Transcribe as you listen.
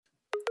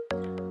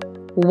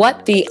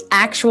What the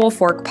Actual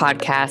Fork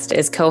podcast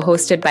is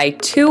co-hosted by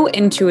two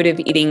intuitive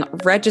eating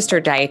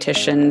registered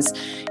dietitians,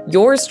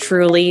 yours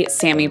truly,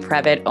 Sammy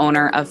Previtt,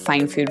 owner of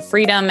Fine Food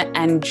Freedom,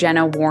 and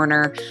Jenna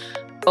Warner,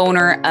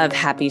 owner of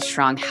Happy,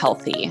 Strong,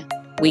 Healthy.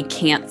 We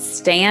can't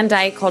stand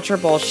diet culture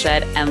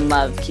bullshit and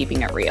love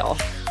keeping it real.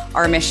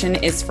 Our mission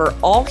is for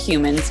all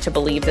humans to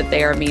believe that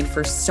they are made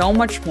for so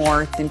much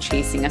more than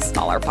chasing a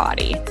smaller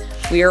body.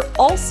 We are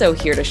also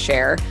here to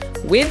share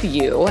with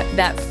you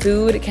that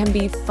food can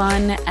be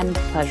fun and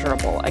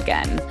pleasurable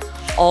again.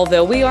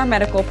 Although we are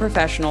medical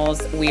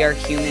professionals, we are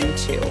human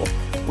too.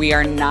 We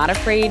are not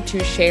afraid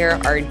to share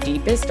our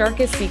deepest,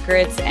 darkest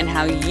secrets and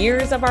how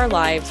years of our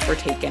lives were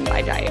taken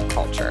by diet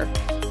culture.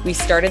 We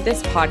started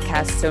this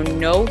podcast so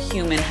no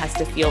human has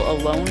to feel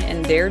alone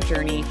in their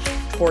journey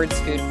towards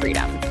food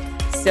freedom.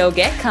 So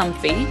get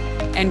comfy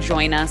and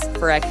join us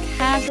for a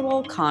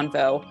casual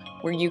convo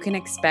where you can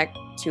expect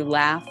to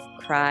laugh,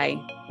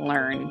 cry,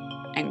 learn,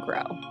 and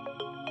grow.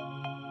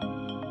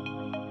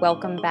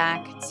 Welcome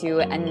back to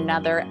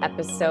another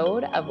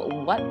episode of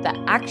What the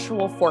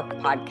Actual Fork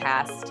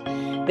podcast.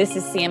 This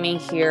is Sammy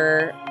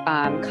here,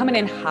 coming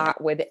in hot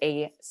with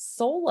a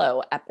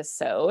solo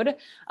episode.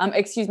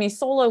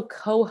 Solo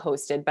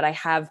co-hosted, but I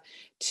have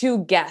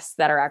two guests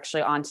that are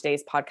actually on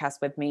today's podcast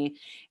with me.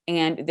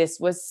 And this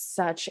was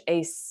such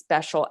a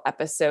special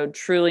episode,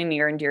 truly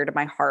near and dear to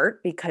my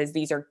heart, because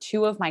these are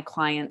two of my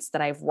clients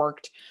that I've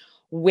worked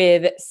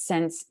with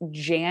since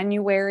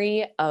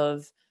January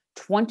of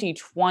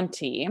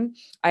 2020.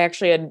 I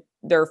actually had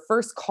their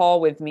first call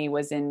with me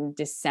was in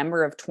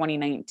December of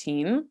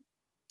 2019.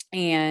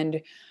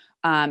 And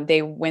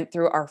they went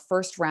through our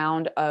first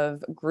round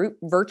of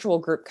virtual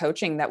group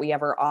coaching that we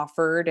ever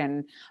offered,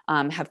 and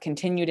have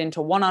continued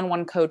into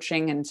one-on-one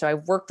coaching. And so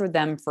I've worked with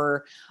them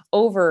for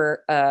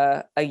over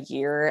a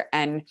year.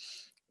 And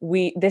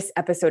this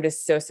episode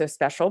is so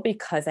special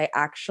because I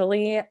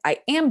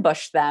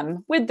ambushed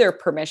them with their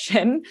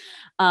permission,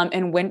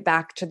 and went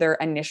back to their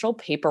initial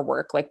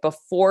paperwork. Like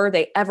before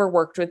they ever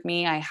worked with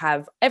me, I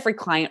have every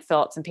client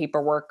fill out some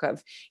paperwork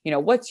of,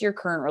 what's your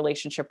current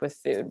relationship with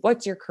food?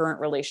 What's your current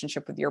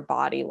relationship with your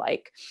body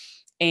like?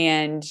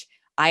 And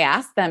I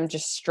asked them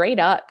just straight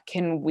up,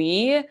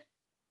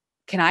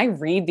 can I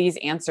read these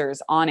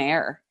answers on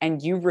air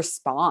and you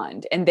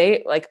respond? And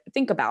they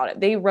think about it.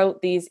 They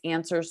wrote these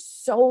answers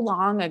so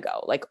long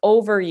ago, like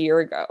over a year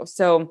ago.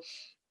 So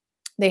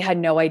they had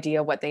no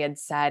idea what they had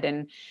said.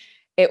 And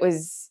it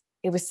was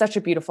such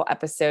a beautiful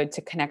episode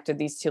to connect with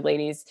these two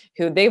ladies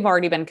who they've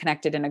already been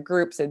connected in a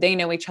group. So they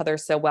know each other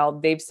so well.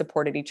 They've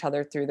supported each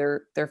other through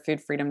their food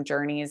freedom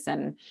journeys.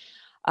 And,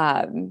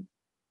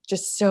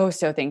 just so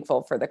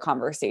thankful for the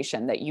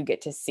conversation that you get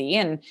to see.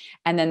 And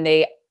then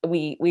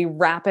we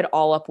wrap it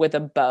all up with a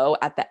bow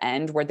at the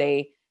end where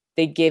they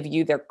give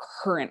you their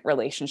current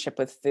relationship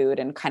with food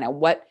and kind of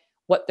what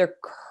they're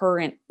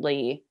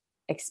currently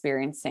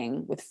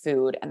experiencing with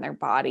food and their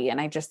body. And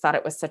I just thought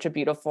it was such a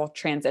beautiful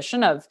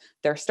transition of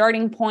their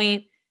starting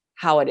point,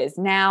 how it is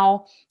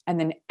now, and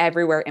then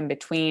everywhere in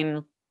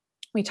between.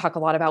 We talk a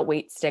lot about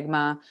weight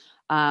stigma.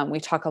 We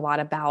talk a lot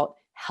about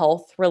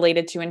health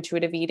related to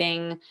intuitive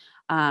eating.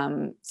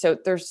 So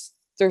there's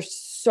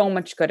so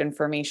much good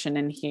information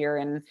in here.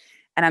 And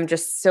I'm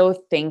just so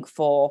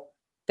thankful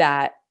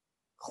that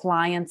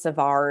clients of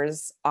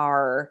ours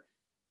are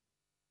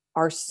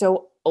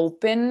so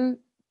open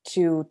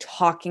to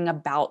talking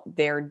about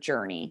their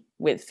journey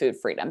with food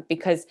freedom,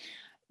 because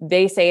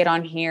they say it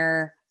on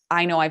here.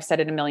 I know I've said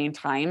it a million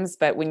times,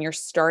 but when you're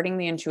starting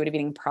the intuitive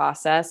eating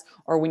process,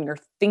 or when you're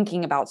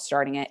thinking about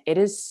starting it, it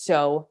is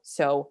so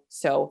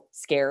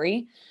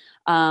scary.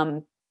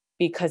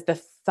 Because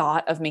the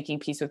thought of making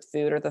peace with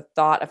food, or the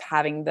thought of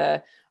having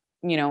the,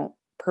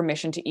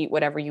 permission to eat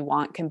whatever you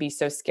want, can be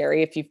so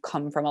scary if you've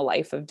come from a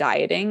life of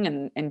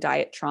dieting and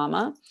diet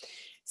trauma.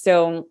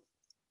 So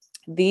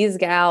these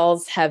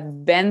gals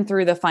have been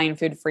through the Fine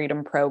Food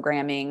Freedom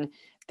programming.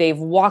 They've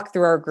walked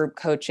through our group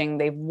coaching.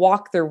 They've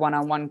walked through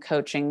one-on-one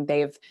coaching.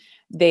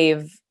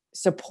 They've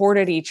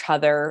supported each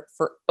other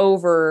for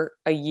over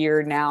a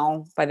year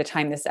now by the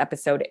time this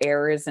episode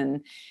airs.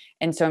 And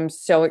so I'm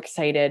so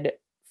excited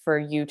for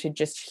you to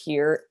just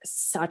hear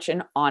such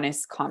an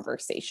honest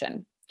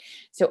conversation.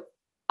 So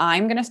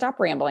I'm going to stop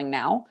rambling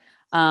now.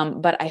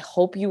 But I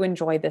hope you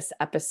enjoy this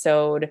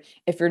episode.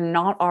 If you're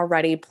not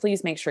already,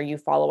 please make sure you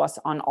follow us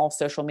on all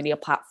social media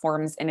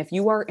platforms. And if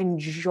you are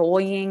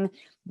enjoying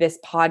this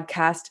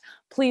podcast,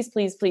 please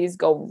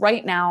go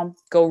right now,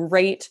 go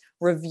rate,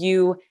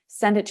 review,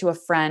 send it to a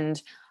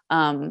friend.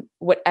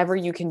 Whatever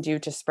you can do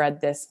to spread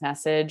this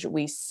message,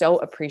 we so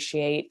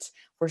appreciate.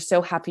 We're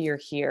so happy you're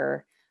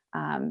here.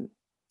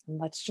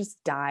 Let's just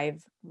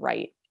dive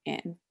right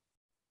in.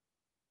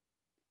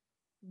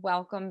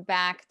 Welcome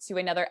back to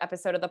another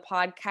episode of the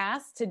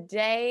podcast.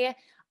 Today,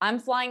 I'm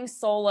flying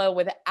solo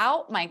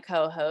without my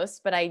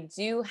co-host, but I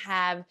do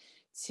have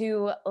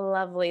two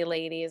lovely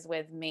ladies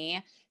with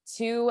me,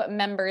 two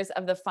members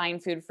of the Fine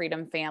Food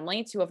Freedom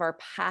family, two of our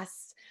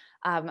past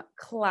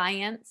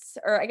clients,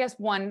 or I guess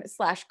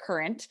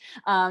one/current,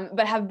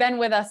 but have been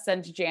with us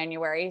since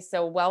January.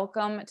 So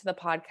welcome to the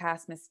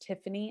podcast, Miss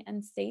Tiffany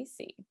and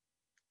Stacy.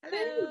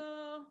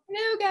 Hello.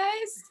 Hello,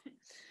 guys.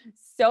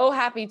 So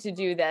happy to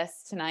do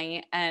this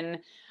tonight. And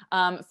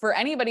for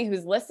anybody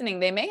who's listening,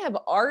 they may have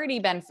already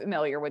been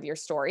familiar with your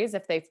stories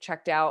if they've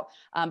checked out.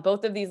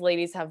 Both of these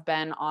ladies have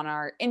been on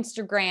our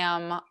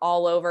Instagram,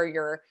 all over.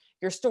 Your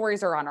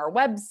stories are on our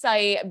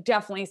website.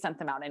 Definitely sent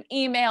them out an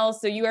email.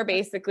 So you are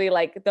basically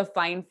like the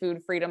Find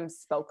Food Freedom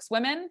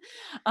spokeswomen.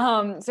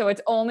 So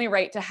it's only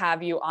right to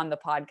have you on the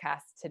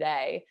podcast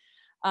today.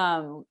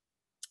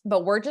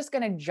 But we're just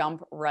going to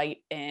jump right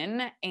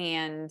in.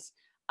 And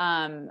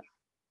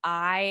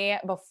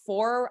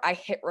before I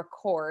hit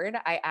record,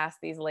 I asked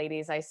these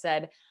ladies, I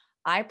said,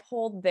 I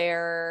pulled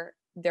their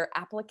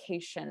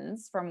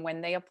applications from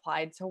when they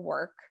applied to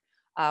work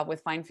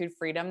with Find Food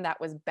Freedom. That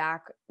was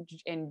back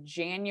in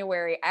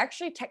January. I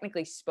actually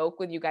technically spoke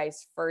with you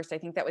guys first. I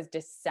think that was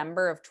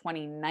December of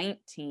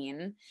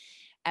 2019.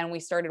 And we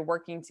started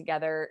working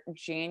together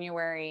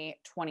January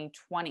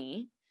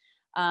 2020.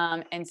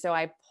 And so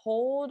I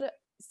pulled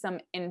some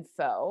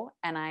info,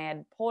 and I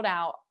had pulled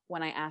out,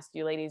 when I asked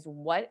you ladies,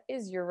 what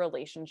is your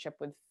relationship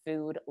with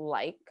food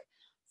like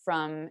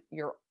from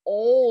your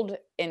old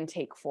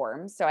intake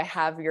forms? So I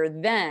have your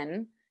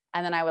then,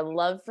 and then I would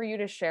love for you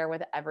to share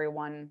with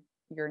everyone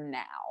your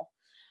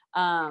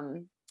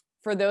now.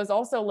 For those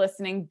also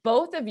listening,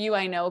 both of you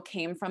I know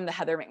came from the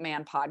Heather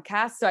McMahon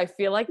podcast. So I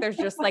feel like there's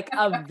just like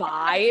a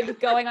vibe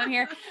going on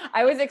here.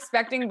 I was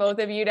expecting both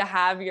of you to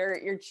have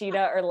your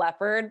cheetah or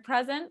leopard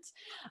present.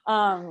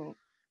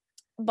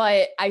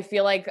 But I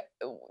feel like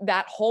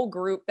that whole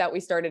group that we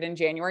started in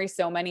January,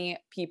 so many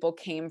people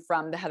came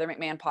from the Heather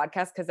McMahon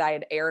podcast because I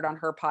had aired on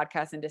her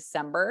podcast in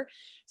December.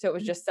 So it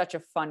was just such a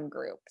fun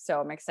group.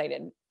 So I'm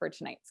excited for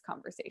tonight's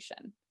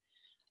conversation.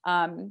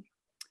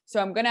 So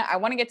I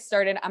want to get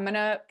started. I'm going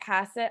to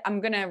pass it. I'm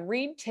going to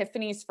read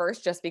Tiffany's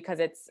first, just because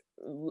it's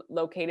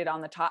located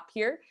on the top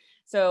here.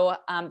 So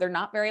they're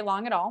not very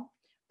long at all.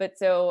 But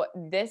so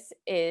this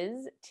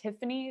is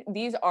Tiffany.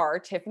 These are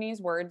Tiffany's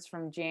words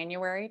from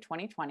January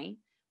 2020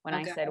 when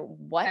I said,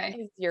 what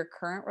is your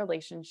current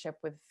relationship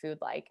with food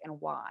like and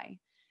why?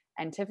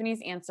 And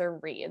Tiffany's answer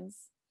reads,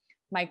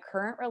 my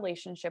current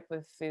relationship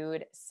with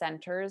food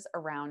centers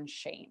around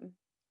shame.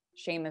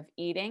 Shame of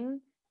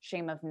eating,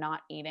 shame of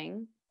not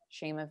eating,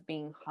 shame of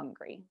being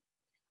hungry.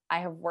 I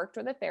have worked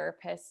with a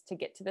therapist to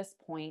get to this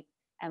point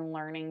and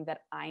learning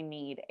that I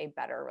need a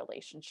better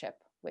relationship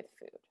with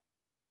food.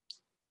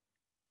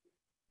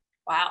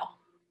 Wow.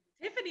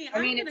 Tiffany, I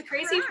mean, it's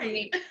crazy for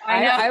me.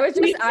 I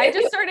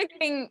just started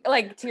getting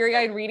like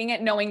teary-eyed reading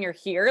it, knowing you're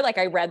here. Like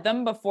I read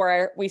them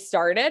before we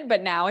started,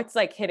 but now it's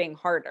like hitting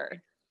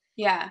harder.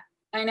 Yeah,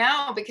 I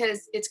know,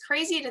 because it's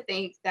crazy to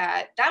think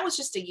that was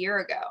just a year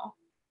ago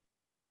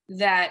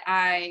that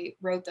I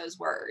wrote those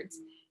words.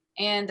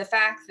 And the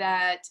fact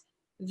that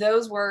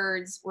those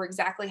words were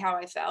exactly how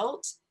I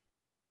felt.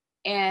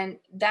 And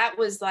that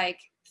was like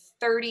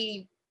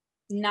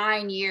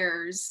 39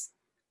 years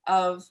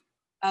of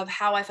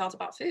how I felt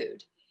about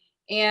food.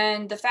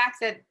 And the fact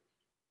that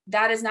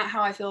that is not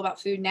how I feel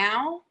about food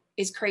now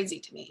is crazy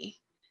to me,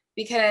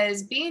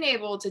 because being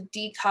able to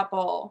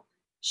decouple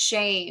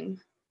shame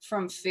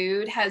from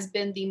food has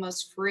been the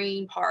most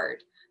freeing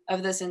part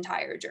of this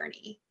entire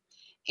journey.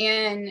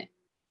 And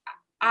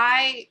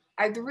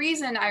the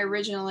reason I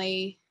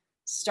originally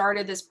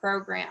started this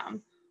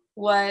program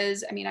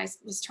was, I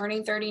was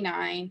turning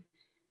 39,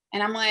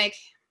 and I'm like,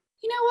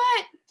 you know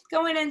what?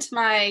 Going into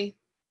my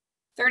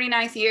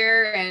 39th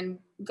year and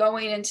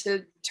going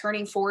into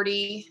turning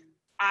 40,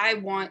 I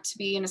want to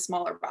be in a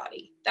smaller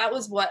body. That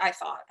was what I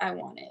thought I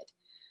wanted,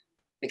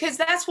 because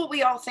that's what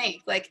we all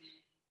think. Like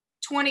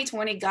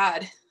 2020,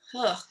 God,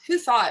 who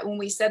thought when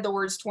we said the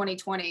words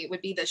 2020 it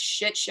would be the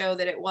shit show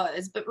that it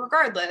was? But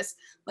regardless,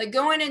 like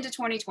going into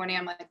 2020,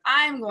 I'm like,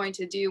 I'm going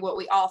to do what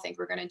we all think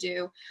we're going to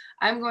do.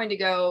 I'm going to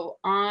go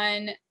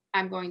on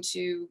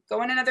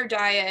another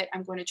diet.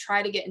 I'm going to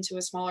try to get into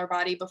a smaller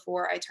body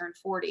before I turn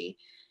 40.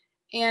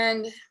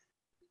 And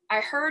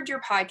I heard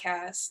your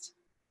podcast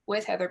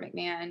with Heather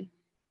McMahon,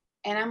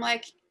 and I'm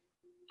like,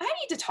 I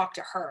need to talk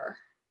to her,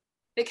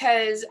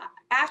 because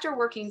after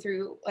working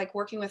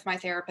with my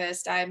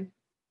therapist, I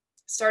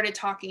started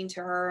talking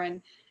to her,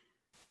 and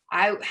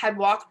I had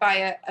walked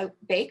by a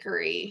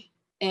bakery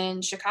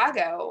in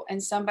Chicago,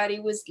 and somebody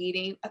was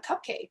eating a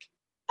cupcake,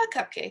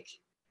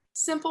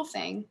 simple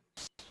thing.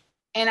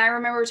 And I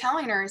remember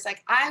telling her, it's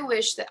like, I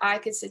wish that I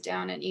could sit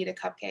down and eat a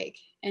cupcake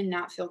and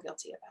not feel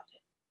guilty about it.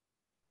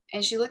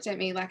 And she looked at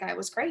me like I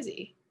was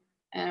crazy.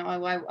 And I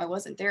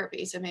was in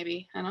therapy, so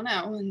maybe, I don't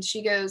know. And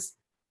she goes,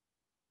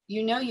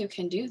 you know, you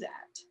can do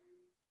that.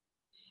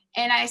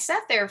 And I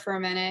sat there for a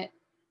minute,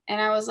 and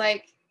I was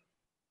like,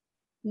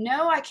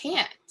 no, I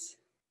can't.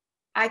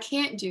 I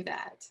can't do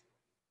that.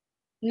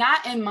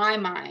 Not in my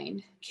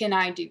mind can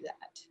I do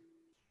that.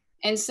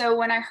 And so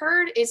when I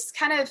heard,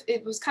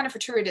 it was kind of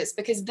fortuitous,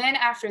 because then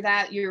after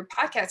that, your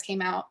podcast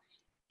came out,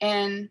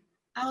 and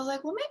I was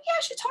like, well, maybe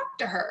I should talk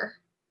to her.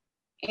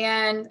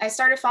 And I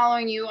started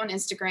following you on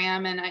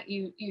Instagram, and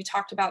you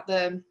talked about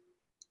the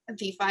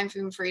Find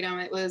Food Freedom.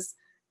 It was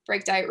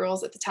Break Diet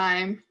Rules at the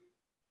time.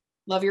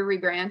 Love your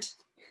rebrand.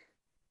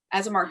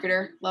 As a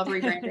marketer, love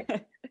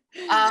rebranding.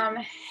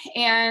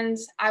 And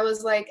I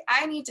was like,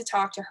 I need to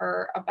talk to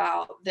her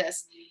about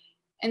this.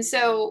 And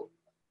so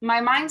my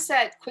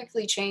mindset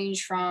quickly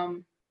changed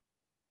from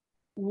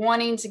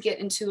wanting to get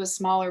into a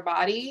smaller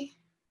body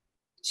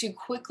to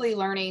quickly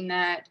learning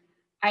that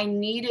I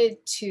needed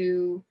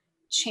to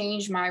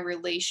change my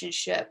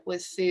relationship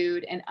with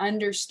food and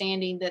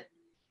understanding that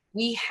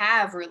we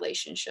have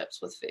relationships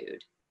with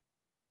food,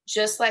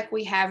 just like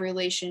we have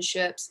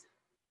relationships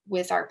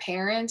with our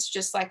parents,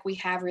 just like we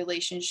have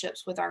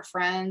relationships with our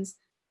friends.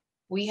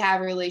 We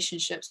have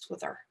relationships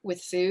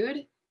with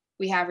food.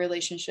 We have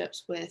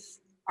relationships with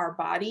our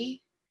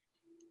body.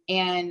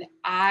 And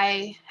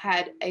I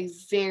had a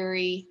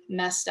very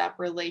messed up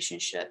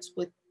relationships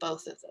with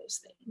both of those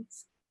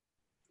things.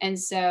 And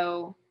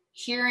so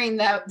hearing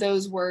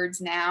those words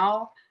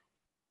now,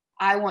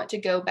 I want to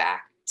go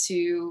back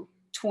to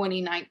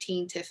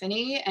 2019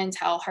 Tiffany and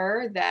tell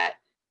her that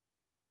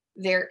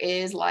there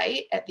is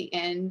light at the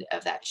end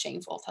of that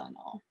shameful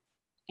tunnel,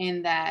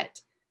 and that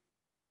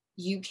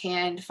you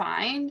can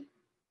find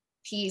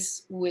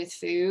peace with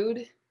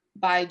food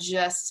by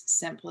just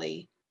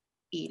simply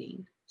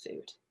eating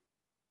food.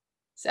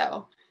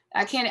 So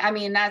that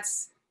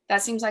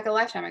seems like a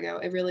lifetime ago.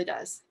 It really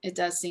does. It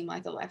does seem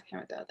like a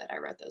lifetime ago that I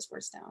wrote those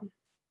words down.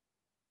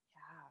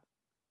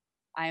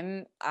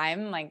 Yeah.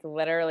 I'm like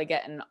literally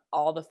getting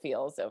all the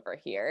feels over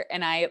here.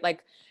 And I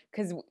like,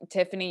 because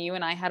Tiffany, you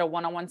and I had a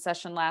one-on-one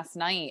session last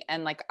night,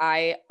 and like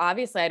I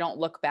don't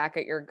look back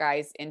at your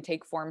guys'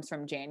 intake forms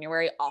from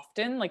January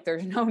often. Like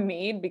there's no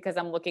need, because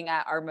I'm looking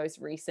at our most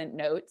recent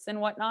notes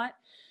and whatnot.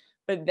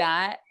 But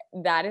that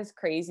is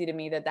crazy to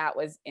me that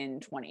was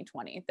in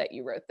 2020 that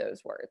you wrote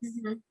those words.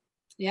 Mm-hmm.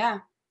 Yeah.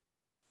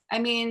 I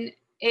mean,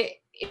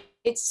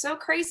 it's so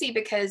crazy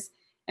because,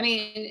 I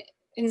mean,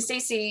 and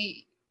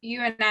Stacey,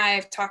 you and I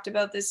have talked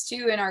about this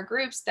too in our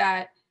groups,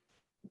 that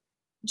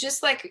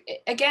just like,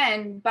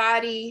 again,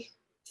 body,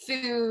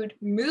 food,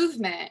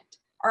 movement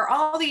are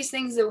all these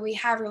things that we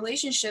have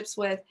relationships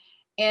with.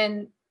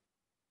 And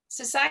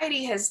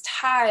society has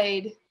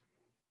tied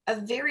a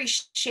very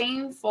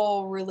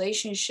shameful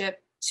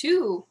relationship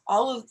to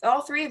all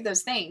three of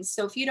those things.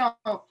 So if you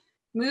don't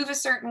move a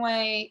certain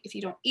way, if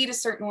you don't eat a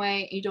certain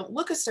way, you don't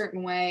look a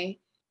certain way,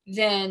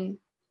 then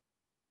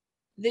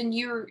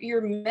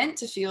you're meant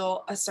to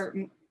feel a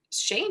certain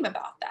shame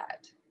about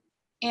that.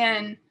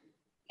 And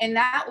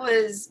that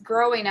was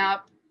growing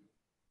up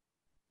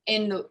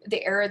in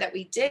the era that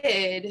we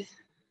did.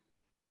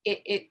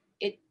 It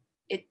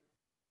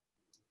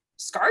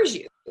scars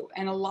you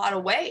in a lot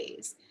of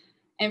ways.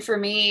 And for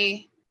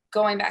me,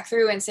 going back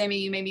through, and Sammy,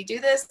 you made me do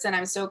this, and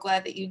I'm so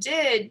glad that you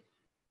did,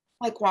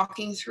 like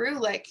walking through,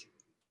 like,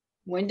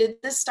 when did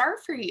this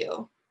start for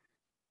you?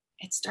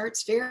 It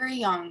starts very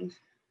young,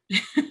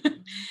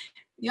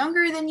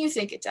 younger than you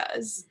think it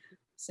does.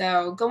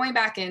 So going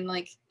back and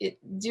like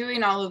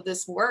doing all of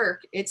this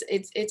work, it's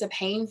a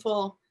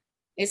painful,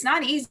 it's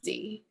not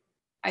easy.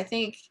 I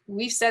think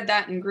we've said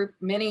that in group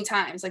many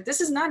times. Like,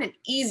 this is not an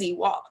easy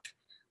walk.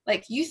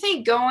 Like, you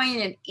think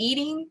going and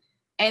eating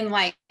and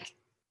like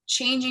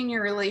changing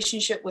your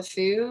relationship with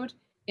food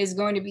is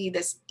going to be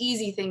this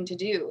easy thing to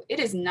do. It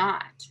is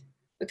not,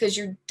 because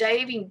you're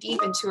diving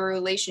deep into a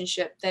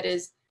relationship that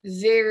is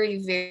very,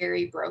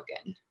 very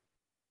broken.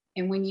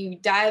 And when you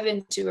dive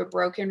into a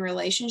broken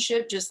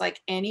relationship, just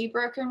like any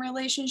broken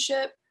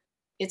relationship,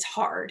 it's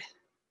hard.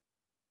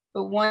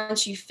 But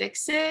once you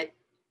fix it,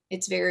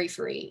 it's very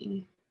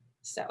freeing.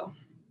 So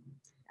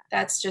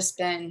that's just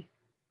been,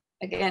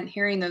 again,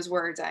 hearing those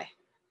words, I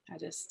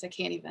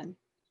can't even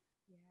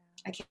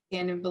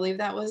believe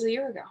that was a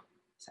year ago.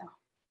 So,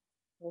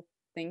 well,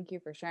 thank you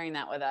for sharing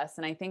that with us.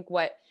 And I think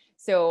what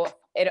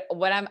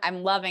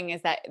I'm loving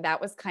is that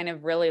was kind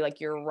of really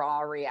like your raw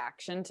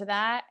reaction to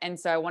that. And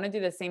so I want to do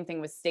the same thing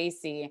with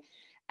Stacey.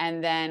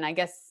 And then I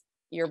guess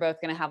you're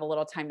both going to have a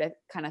little time to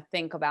kind of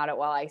think about it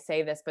while I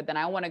say this, but then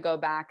I want to go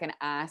back and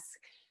ask,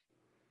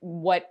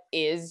 what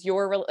is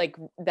your, like,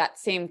 that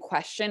same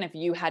question, if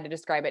you had to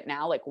describe it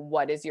now, like,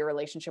 what is your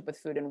relationship with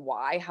food and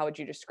why? How would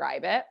you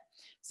describe it?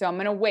 So I'm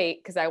going to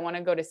wait, because I want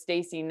to go to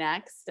Stacey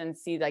next and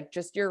see like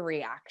just your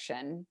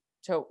reaction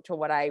to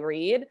what I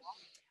read.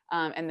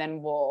 And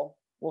then we'll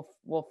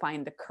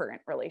find the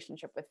current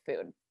relationship with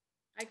food.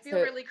 I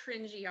feel really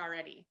cringy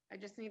already. I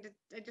just need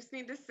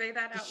to say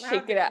that out loud.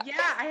 Shake it up.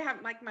 Yeah, I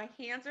have, like, my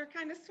hands are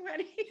kind of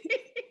sweaty.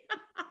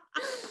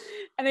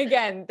 And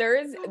again, there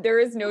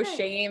is no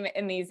shame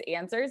in these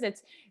answers.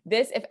 It's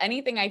this, if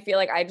anything, I feel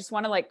like I just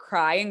want to like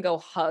cry and go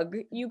hug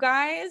you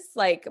guys,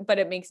 like, but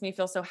it makes me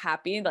feel so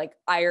happy. Like,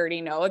 I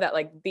already know that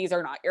like these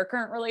are not your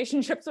current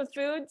relationships with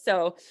food.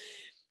 So,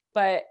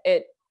 but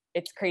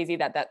it's crazy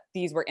that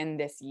these were in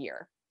this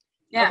year.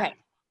 yeah.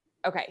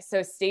 Okay.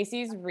 So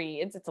Stacey's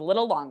reads, it's a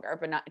little longer,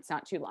 but it's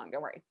not too long.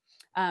 Don't worry.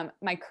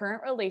 My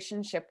current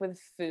relationship with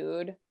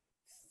food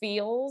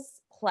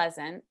feels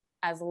pleasant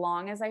as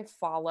long as I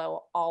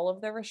follow all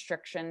of the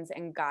restrictions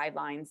and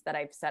guidelines that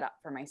I've set up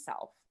for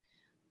myself.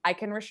 I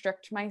can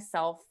restrict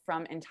myself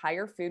from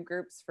entire food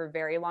groups for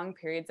very long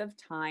periods of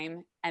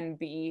time and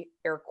be,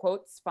 air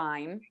quotes,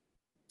 fine.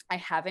 I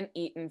haven't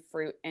eaten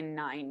fruit in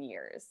 9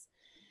 years.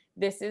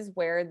 This is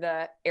where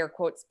the, air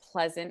quotes,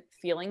 pleasant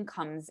feeling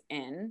comes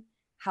in.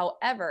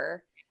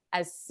 However,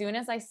 as soon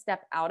as I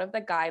step out of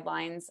the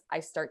guidelines,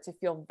 I start to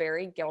feel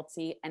very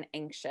guilty and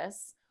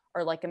anxious,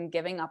 or like I'm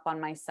giving up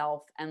on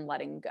myself and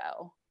letting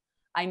go.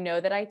 I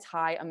know that I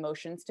tie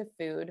emotions to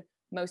food,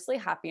 mostly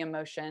happy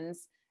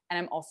emotions, and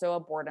I'm also a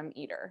boredom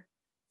eater.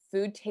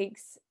 Food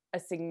takes a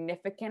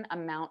significant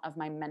amount of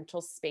my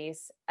mental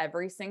space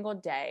every single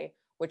day,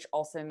 which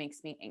also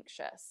makes me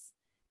anxious.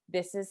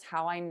 This is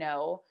how I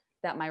know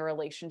that my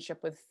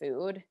relationship with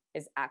food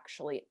is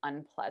actually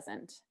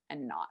unpleasant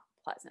and not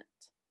pleasant.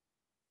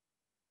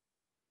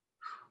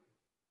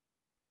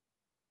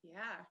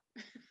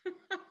 Yeah.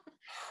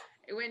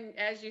 When,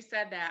 as you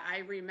said that, I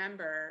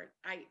remember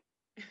I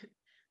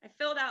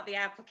filled out the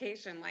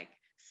application like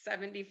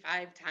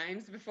 75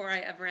 times before I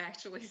ever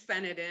actually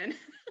sent it in.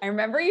 I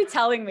remember you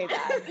telling me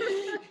that.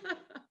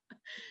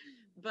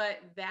 But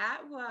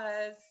that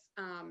was,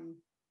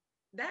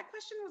 that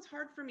question was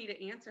hard for me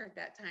to answer at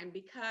that time,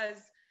 because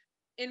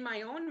in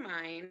my own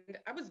mind,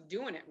 I was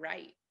doing it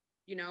right.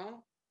 You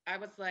know, I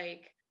was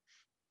like,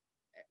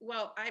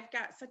 well, I've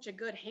got such a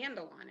good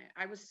handle on it.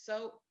 I was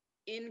so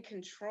in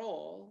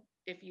control,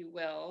 if you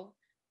will,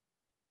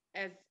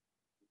 as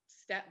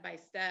step by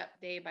step,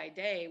 day by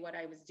day, what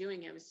I was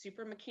doing. It was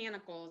super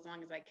mechanical as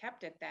long as I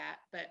kept it that.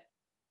 But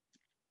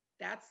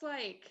that's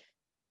like,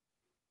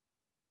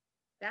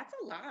 that's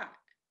a lot.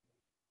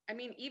 I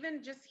mean,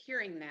 even just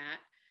hearing that,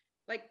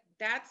 like,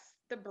 that's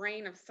the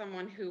brain of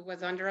someone who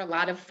was under a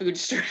lot of food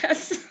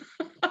stress.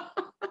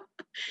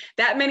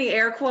 That many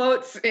air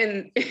quotes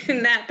in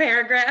that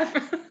paragraph.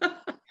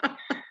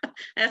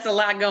 That's a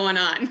lot going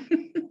on.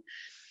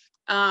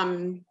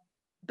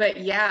 But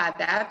yeah,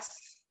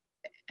 that's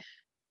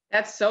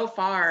so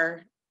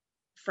far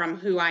from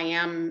who I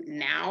am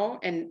now.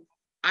 And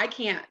I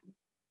can't,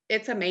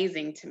 it's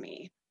amazing to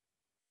me.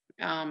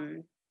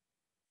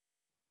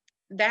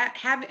 That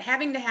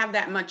having to have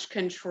that much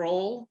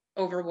control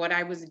over what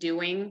I was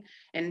doing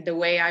and the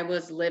way I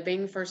was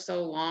living for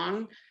so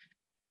long,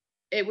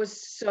 it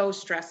was so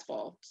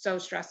stressful.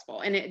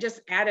 And it just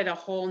added a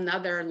whole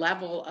nother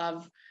level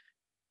of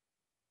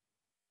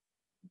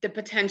the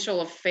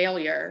potential of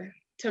failure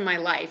to my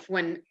life,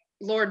 when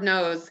Lord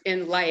knows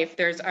in life,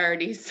 there's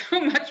already so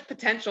much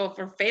potential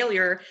for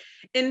failure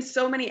in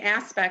so many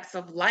aspects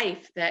of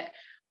life, that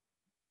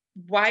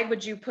why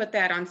would you put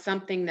that on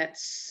something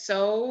that's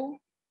so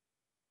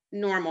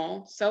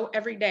normal, so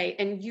everyday,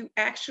 and you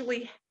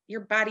actually,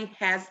 your body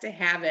has to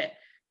have it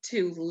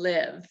to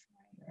live.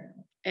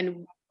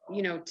 And,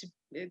 you know,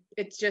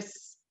 it's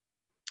just,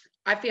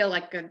 I feel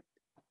like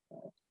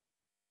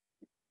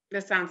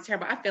this sounds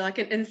terrible. I feel like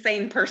an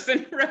insane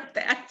person wrote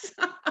that.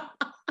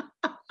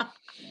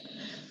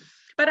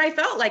 But I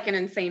felt like an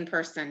insane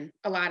person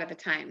a lot of the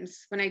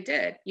times when I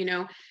did, you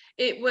know.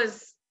 It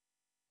was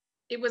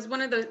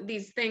one of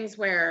these things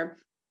where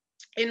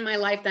in my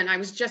life, then I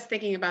was just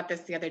thinking about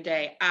this the other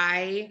day.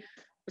 I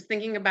was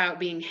thinking about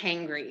being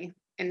hangry,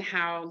 and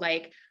how,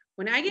 like,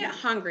 when I get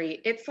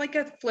hungry, it's like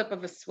a flip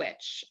of a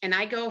switch. And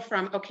I go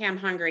from, okay, I'm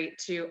hungry,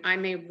 to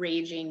I'm a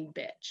raging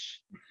bitch.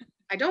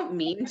 I don't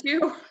mean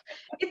to.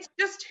 It's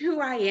just who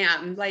I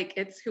am. Like,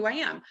 it's who I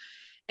am.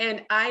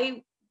 And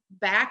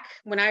back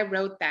when I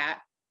wrote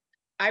that,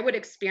 I would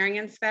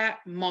experience that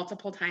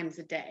multiple times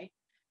a day.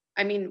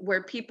 I mean,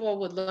 where people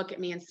would look at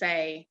me and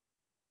say,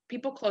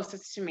 people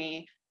closest to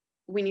me,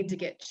 we need to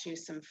get you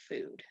some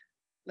food.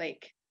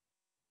 Like,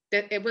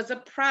 that it was a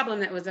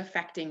problem that was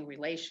affecting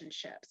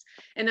relationships.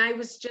 And I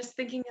was just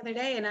thinking the other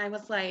day, and I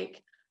was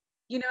like,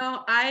 you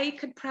know, I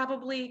could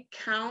probably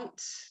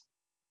count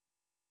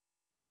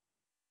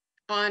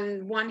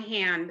on one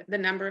hand the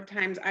number of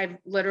times I've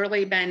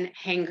literally been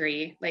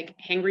hangry, like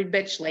hangry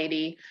bitch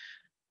lady,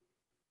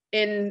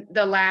 in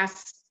the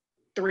last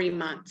 3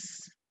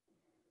 months,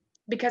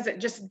 because it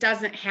just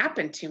doesn't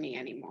happen to me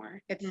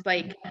anymore. It's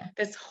like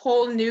this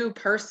whole new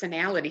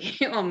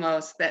personality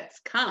almost that's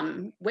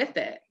come with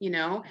it, you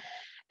know.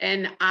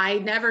 And I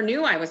never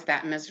knew I was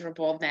that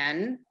miserable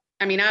then.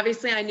 I mean,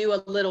 obviously I knew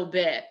a little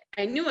bit.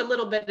 I knew a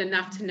little bit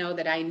enough to know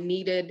that I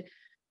needed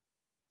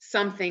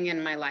something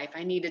in my life.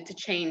 I needed to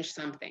change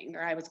something,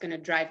 or I was going to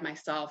drive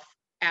myself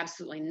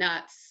absolutely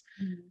nuts.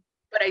 Mm-hmm.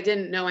 But I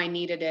didn't know I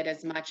needed it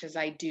as much as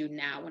I do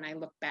now when I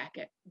look back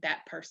at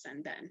that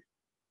person then.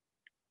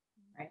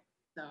 Right.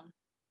 So,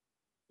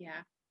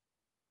 yeah.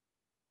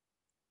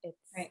 It's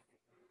right.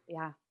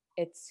 Yeah.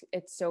 It's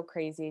so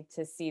crazy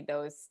to see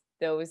those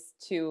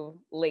two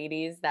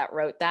ladies that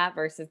wrote that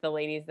versus the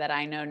ladies that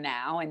I know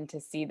now, and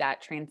to see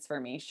that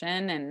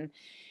transformation.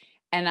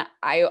 And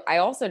I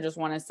also just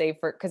want to say,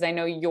 because I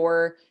know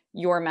your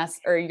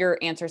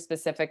answer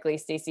specifically,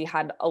 Stacey,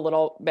 had a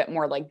little bit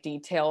more like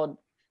detailed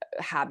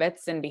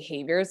habits and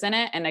behaviors in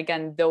it. And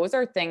again, those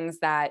are things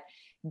that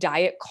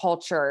diet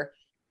culture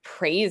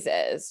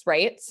praises,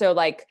 right? So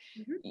like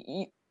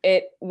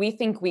we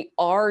think we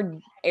are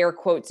air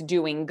quotes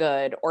doing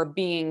good or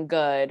being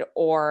good,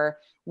 or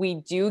we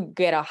do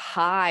get a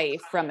high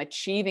from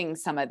achieving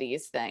some of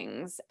these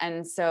things.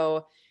 And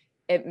so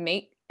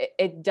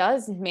it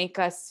does make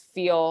us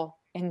feel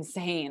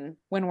insane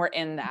when we're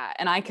in that.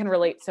 And I can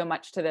relate so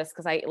much to this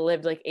because I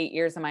lived like 8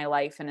 years of my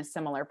life in a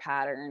similar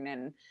pattern.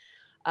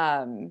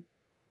 And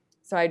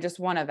so I just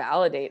want to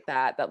validate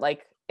that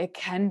like it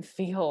can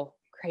feel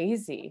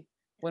crazy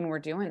when we're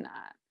doing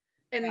that.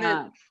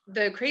 And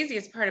the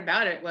craziest part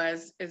about it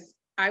is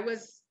I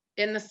was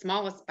in the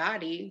smallest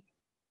body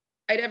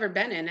I'd ever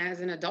been in as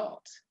an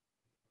adult.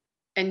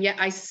 And yet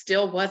I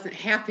still wasn't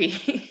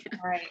happy.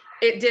 Right.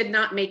 It did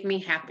not make me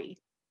happy.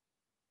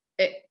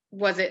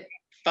 Was it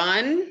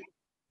fun?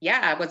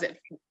 Yeah. Was it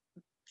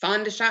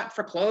fun to shop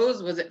for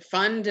clothes? Was it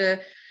fun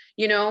to,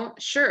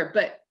 sure.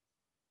 But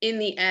in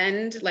the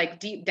end, like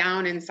deep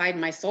down inside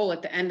my soul,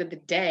 at the end of the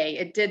day,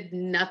 it did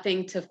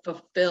nothing to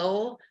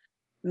fulfill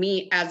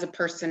me as a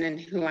person and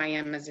who I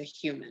am as a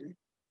human,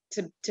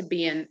 to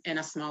be in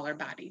a smaller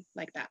body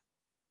like that.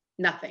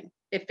 Nothing.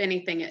 If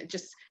anything, it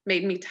just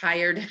made me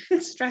tired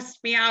and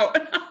stressed me out.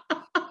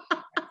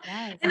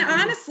 Yes. And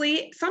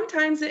honestly,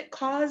 sometimes it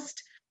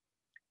caused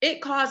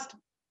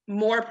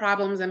more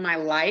problems in my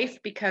life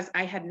because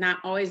I had not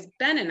always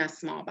been in a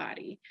small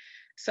body.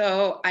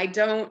 So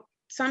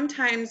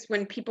sometimes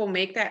when people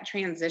make that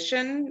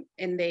transition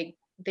and they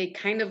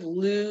kind of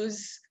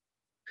lose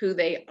who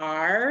they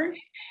are,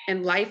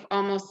 and life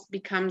almost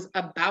becomes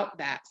about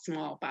that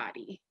small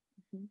body.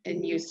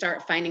 And you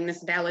start finding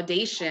this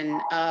validation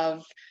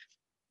of,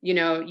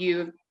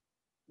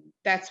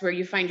 that's where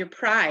you find your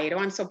pride. Oh,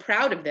 I'm so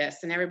proud of this.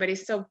 And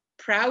everybody's so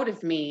proud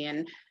of me.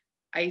 And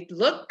I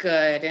look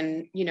good.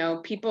 And,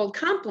 people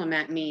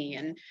compliment me.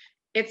 And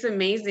it's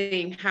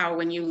amazing how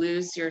when you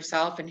lose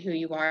yourself and who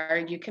you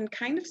are, you can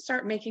kind of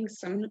start making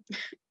some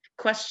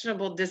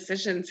questionable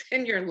decisions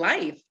in your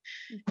life.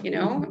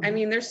 I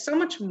mean, there's so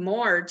much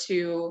more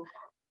to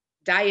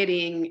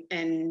dieting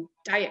and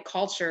diet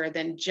culture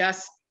than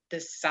just the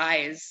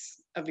size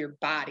of your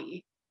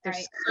body. There's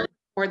Right. so much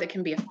more that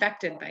can be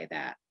affected by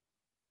that.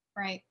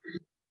 Right.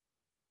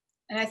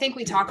 And I think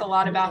we talk a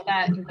lot about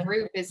that in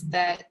group, is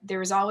that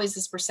there's always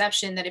this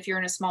perception that if you're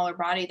in a smaller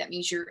body, that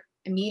means you're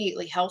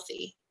immediately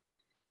healthy.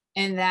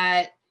 And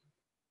that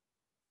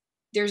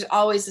there's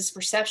always this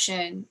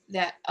perception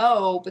that,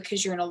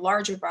 because you're in a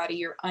larger body,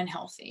 you're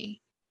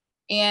unhealthy.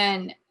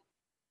 And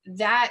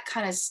that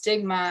kind of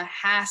stigma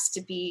has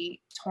to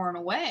be torn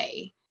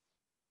away.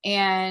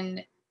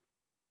 And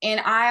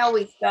I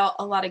always felt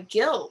a lot of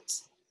guilt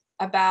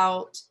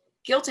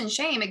and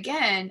shame,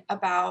 again,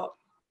 about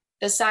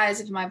the size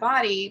of my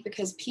body,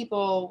 because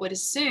people would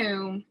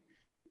assume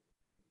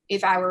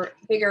if I were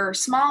bigger or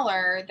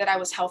smaller that I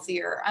was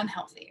healthy or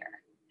unhealthy.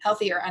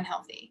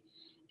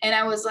 And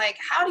I was like,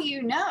 how do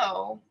you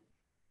know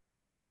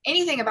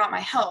anything about my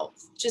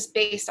health just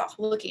based off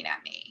looking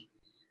at me?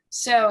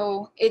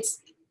 So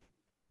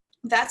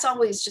that's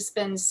always just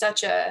been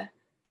such a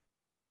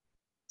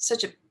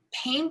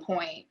pain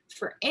point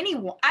for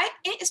anyone.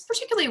 It's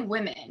particularly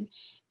women,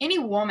 any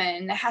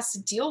woman that has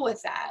to deal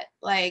with that.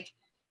 Like,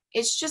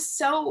 it's just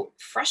so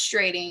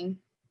frustrating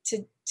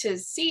to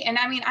see. And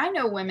I mean, I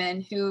know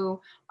women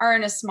who are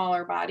in a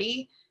smaller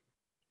body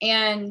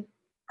and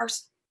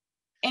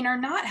are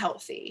not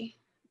healthy.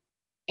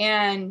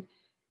 And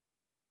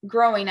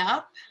growing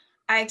up,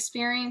 I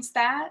experienced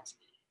that,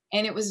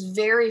 and it was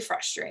very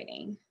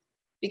frustrating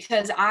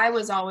because I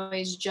was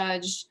always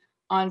judged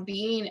on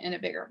being in a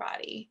bigger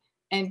body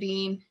and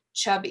being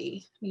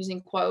chubby,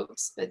 using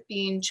quotes, but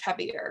being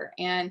chubbier,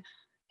 and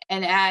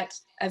at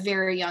a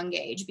very young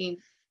age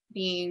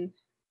being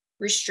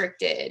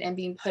restricted and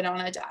being put on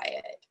a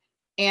diet.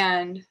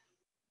 And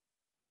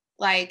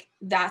like,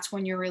 that's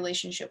when your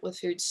relationship with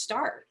food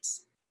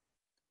starts.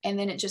 And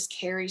then it just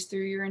carries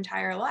through your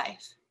entire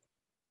life.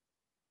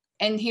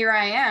 And here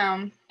I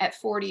am at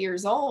 40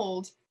 years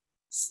old,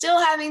 still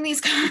having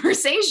these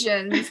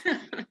conversations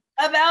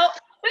about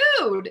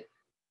food.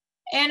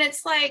 And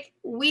it's like,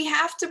 we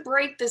have to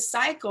break the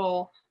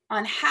cycle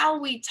on how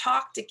we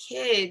talk to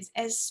kids,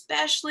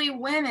 especially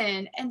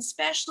women and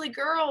especially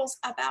girls,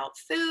 about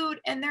food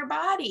and their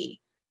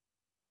body.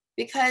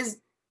 Because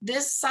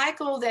this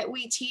cycle that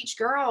we teach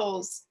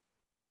girls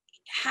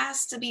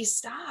has to be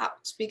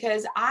stopped,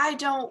 because I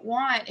don't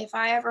want, if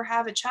I ever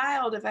have a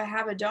child, if I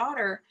have a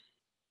daughter,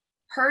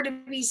 her to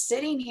be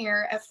sitting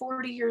here at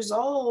 40 years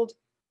old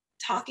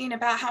talking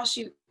about how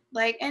she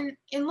and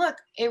look,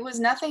 it was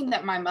nothing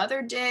that my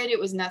mother did. It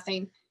was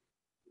nothing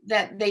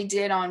that they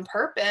did on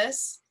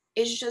purpose.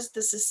 It's just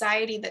the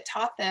society that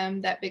taught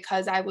them that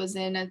because I was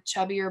in a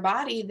chubbier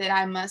body that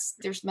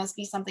there must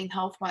be something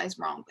health-wise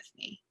wrong with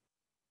me.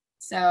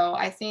 So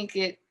I think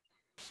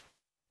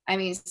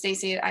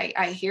Stacey,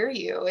 I hear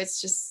you.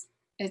 It's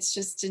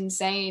just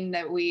insane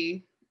that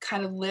we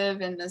kind of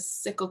live in this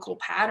cyclical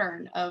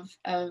pattern of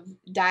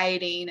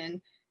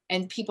dieting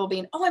and people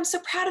being, oh, I'm so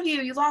proud of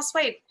you. You lost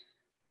weight.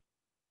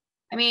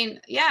 I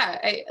mean, yeah,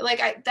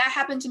 that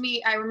happened to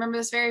me. I remember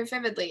this very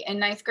vividly in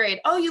 9th grade.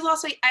 Oh, you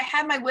lost weight. I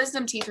had my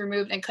wisdom teeth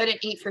removed and couldn't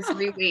eat for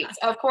 3 weeks.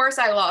 Of course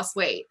I lost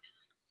weight.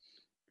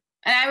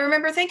 And I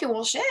remember thinking,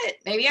 well, shit,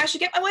 maybe I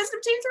should get my wisdom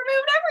teeth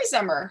removed every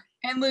summer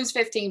and lose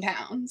 15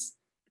 pounds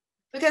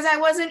because I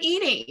wasn't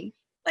eating.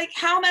 Like,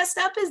 how messed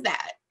up is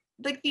that?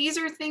 Like, these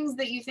are things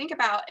that you think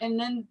about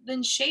and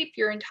then shape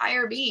your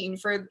entire being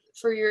for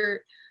your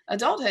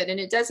adulthood.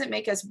 And it doesn't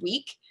make us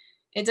weak.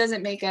 It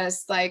doesn't make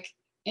us like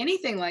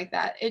anything like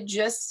that. It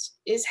just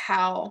is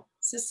how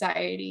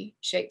society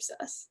shapes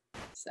us.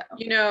 So,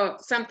 you know,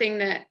 something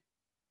that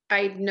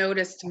I've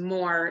noticed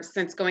more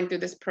since going through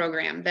this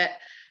program, that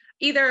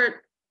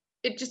either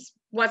it just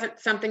wasn't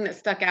something that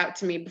stuck out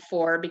to me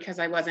before because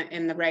I wasn't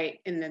in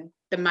the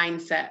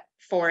mindset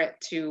for it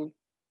to,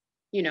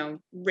 you know,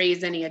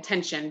 raise any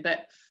attention,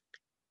 but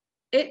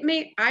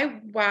I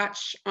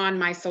watch on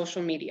my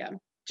social media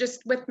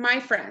just with my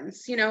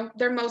friends, you know,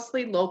 they're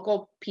mostly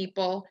local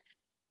people.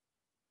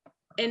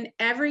 And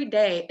every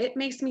day it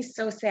makes me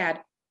so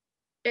sad.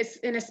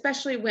 And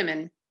especially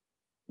women,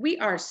 we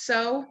are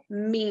so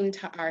mean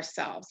to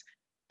ourselves.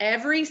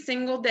 Every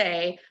single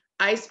day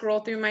I scroll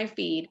through my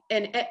feed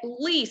and at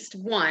least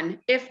one,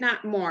 if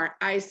not more,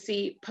 I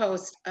see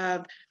posts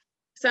of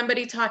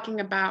somebody talking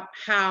about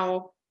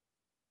how,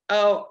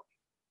 oh,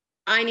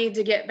 I need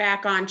to get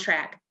back on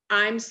track.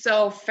 I'm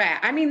so fat.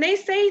 I mean, they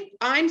say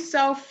I'm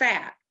so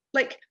fat.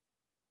 Like,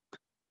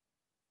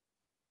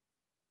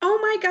 oh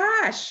my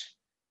gosh.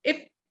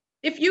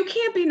 If you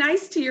can't be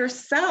nice to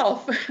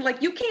yourself,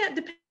 like you can't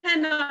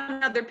depend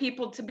on other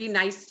people to be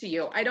nice to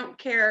you. I don't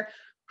care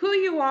who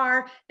you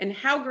are and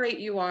how great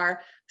you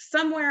are.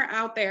 Somewhere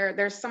out there,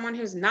 there's someone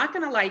who's not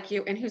going to like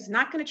you and who's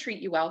not going to treat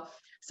you well.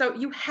 So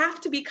you have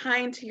to be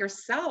kind to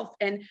yourself.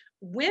 And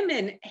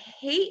women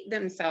hate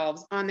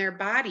themselves on their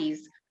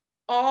bodies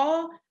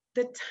all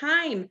the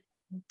time,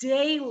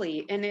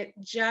 daily. And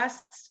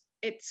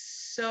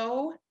it's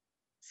so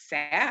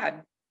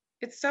sad.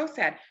 It's so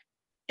sad.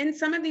 And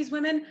some of these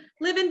women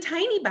live in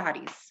tiny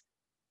bodies.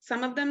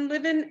 Some of them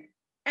live in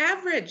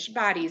average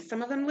bodies.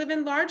 Some of them live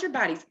in larger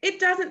bodies. It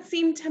doesn't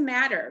seem to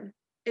matter.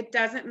 It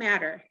doesn't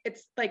matter.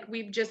 It's like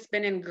we've just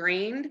been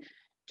ingrained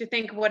to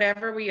think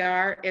whatever we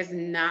are is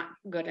not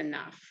good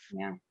enough.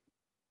 yeah.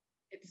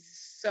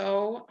 It's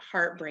so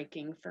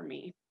heartbreaking for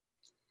me.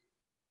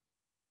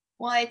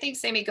 Well, I think,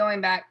 Sammy,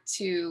 going back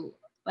to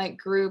like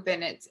group,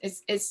 and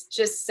it's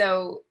just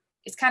so,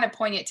 it's kind of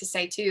poignant to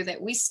say too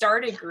that we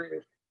started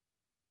group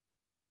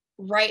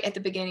right at the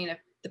beginning of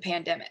the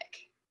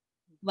pandemic.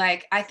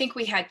 Like, I think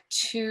we had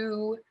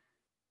two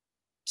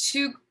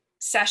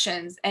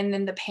sessions and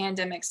then the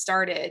pandemic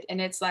started, and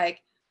it's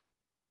like,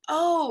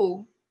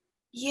 oh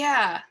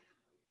yeah,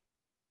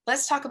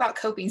 let's talk about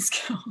coping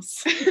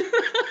skills.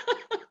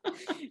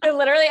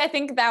 Literally, I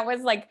think that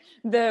was like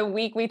the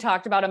week we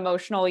talked about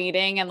emotional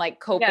eating and like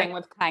coping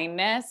with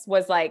kindness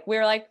was like, we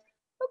were like,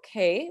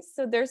 okay,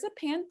 so there's a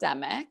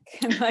pandemic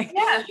and like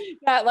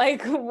that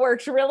like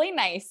worked really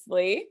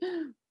nicely.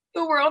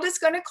 The world is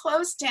going to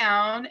close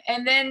down.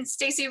 And then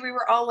Stacy, we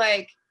were all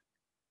like,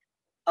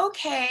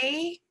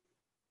 okay.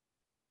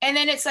 And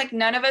then it's like,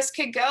 none of us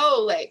could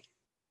go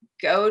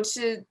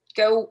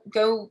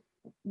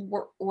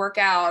work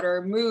out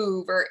or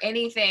move or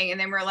anything. And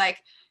then we're like,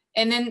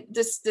 and then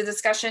the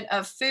discussion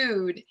of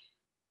food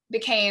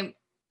became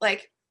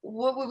like,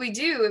 what would we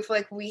do if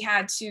like we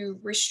had to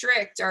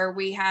restrict or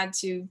we had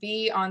to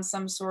be on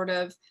some sort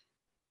of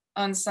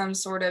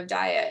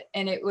diet?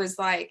 And it was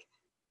like,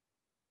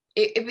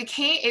 it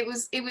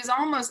was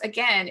almost,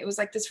 again, it was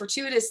like this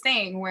fortuitous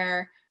thing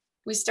where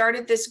we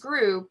started this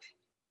group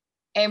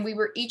and we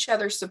were each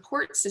other's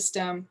support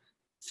system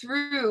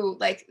through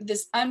like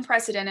this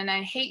unprecedented, and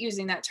I hate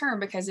using that term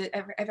because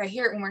if I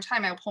hear it one more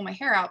time, I'll pull my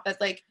hair out, but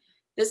like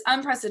this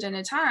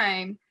unprecedented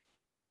time.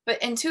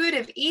 But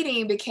intuitive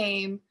eating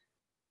became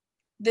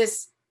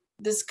this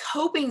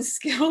coping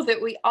skill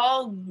that we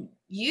all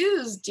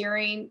used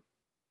during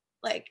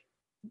like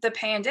the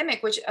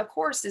pandemic, which of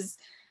course is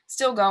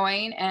still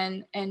going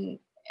and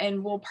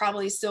will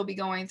probably still be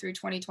going through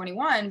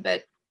 2021,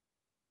 but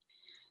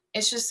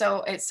it's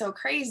so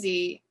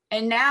crazy.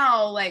 And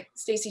now, like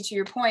Stacy, to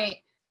your point,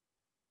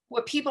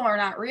 what people are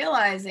not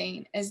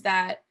realizing is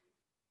that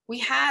we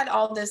had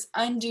all this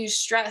undue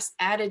stress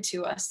added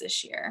to us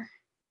this year.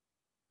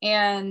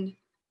 And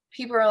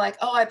people are like,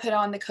 oh, I put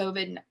on the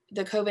COVID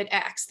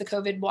X, the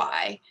COVID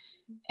Y.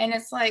 And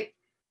it's like,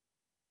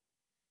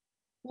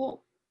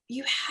 well,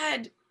 you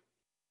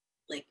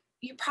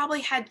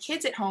probably had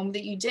kids at home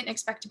that you didn't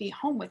expect to be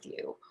home with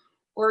you,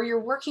 or you're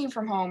working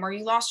from home, or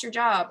you lost your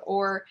job,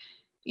 or,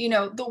 you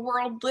know, the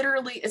world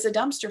literally is a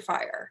dumpster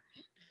fire.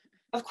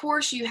 Of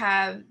course you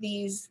have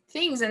these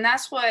things. And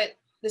that's what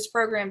this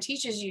program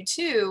teaches you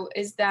too,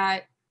 is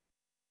that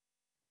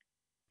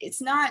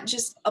it's not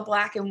just a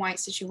black and white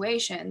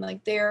situation.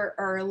 Like, there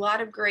are a lot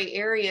of gray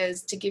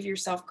areas to give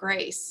yourself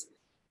grace.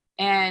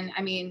 And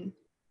I mean,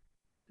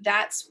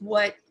 that's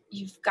what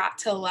you've got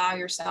to allow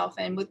yourself.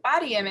 And with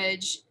body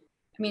image,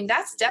 I mean,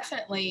 that's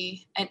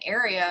definitely an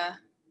area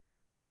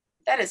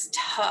that is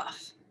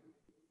tough.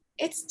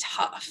 It's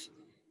tough.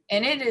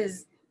 And it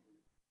is,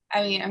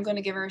 I mean, I'm going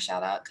to give her a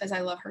shout out because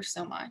I love her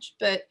so much,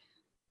 but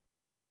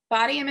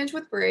Body Image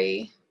with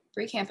Brie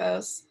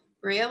Campos,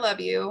 Brie, I love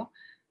you.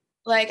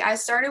 Like, I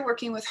started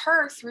working with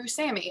her through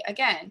Sammy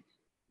again.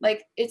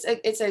 Like, it's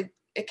a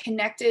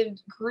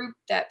connected group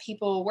that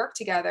people work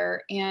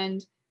together.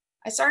 And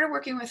I started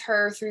working with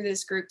her through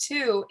this group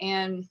too.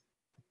 And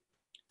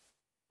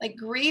like,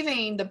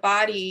 grieving the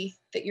body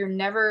that you're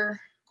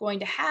never going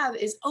to have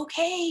is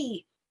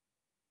okay.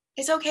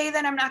 It's okay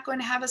that I'm not going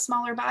to have a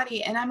smaller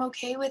body, and I'm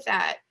okay with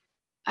that.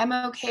 I'm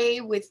okay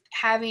with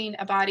having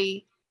a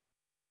body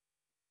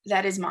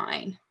that is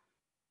mine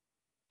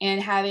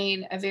and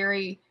having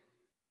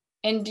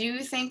and do you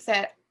think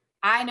that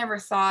I never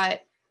thought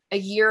a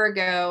year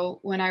ago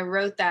when I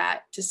wrote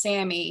that to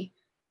Sammy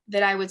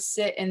that I would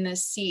sit in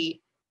this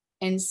seat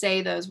and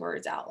say those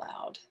words out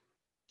loud,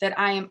 that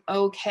I am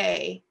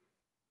okay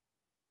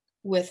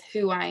with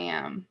who I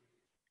am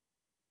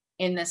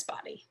in this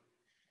body.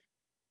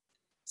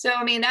 So,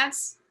 I mean,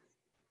 that's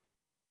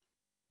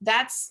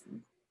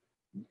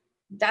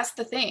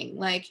the thing,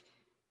 like,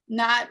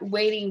 not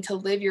waiting to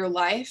live your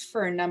life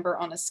for a number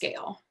on a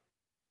scale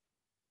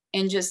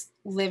and just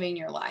living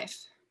your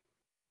life,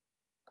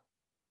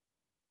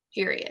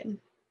 period.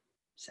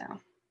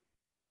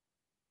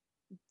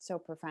 So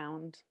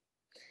profound.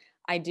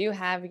 I do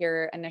have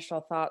your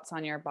initial thoughts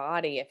on your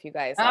body if you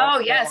guys Oh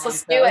yes,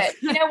 let's do it.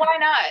 You know, why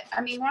not?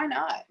 I mean, why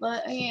not?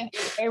 Yeah.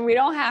 And we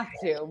don't have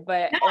to,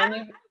 but no,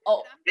 I'm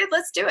good.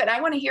 Let's do it. I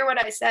want to hear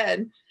what I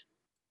said.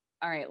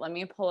 All right, let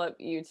me pull up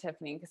you,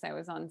 Tiffany, because I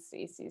was on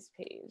Stacy's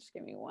page.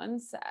 Give me one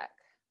sec.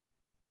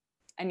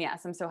 And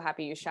yes, I'm so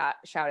happy you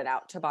shouted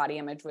out to Body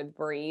Image with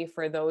Brie.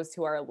 For those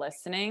who are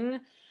listening,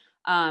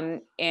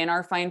 in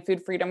our Find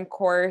Food Freedom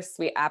course,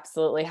 we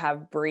absolutely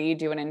have Brie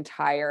do an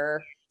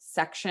entire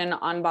section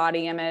on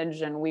body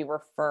image, and we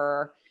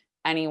refer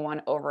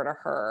anyone over to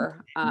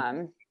her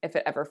if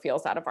it ever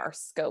feels out of our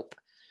scope.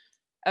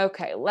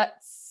 Okay,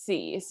 let's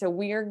see. So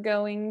we are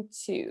going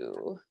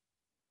to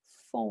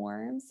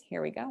forms.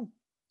 Here we go.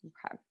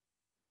 Okay.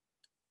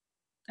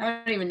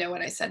 I don't even know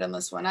what I said on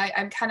this one.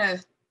 I'm kind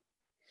of.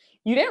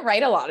 You didn't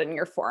write a lot in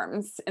your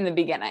forms in the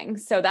beginning.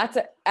 So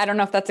I don't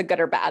know if that's a good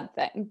or bad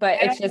thing, but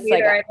it's just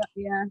like,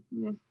 yeah.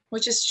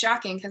 Which is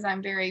shocking because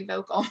I'm very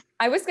vocal.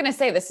 I was going to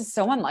say, this is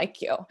so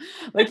unlike you.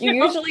 Like, you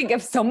usually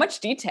give so much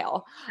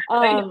detail.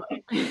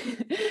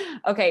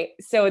 Okay.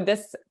 So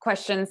this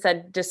question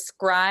said,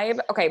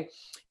 describe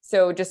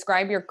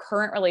your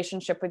current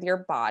relationship with your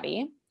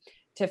body.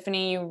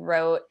 Tiffany, you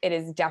wrote, it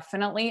is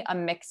definitely a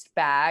mixed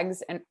bag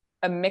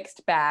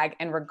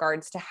in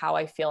regards to how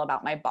I feel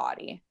about my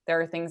body. There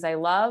are things I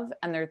love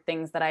and there are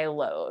things that I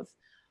loathe.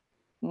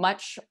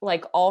 Much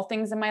like all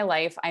things in my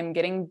life, I'm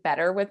getting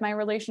better with my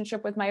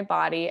relationship with my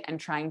body and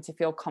trying to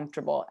feel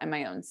comfortable in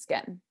my own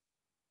skin.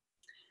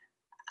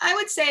 I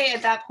would say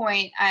at that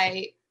point,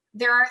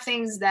 there are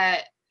things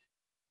that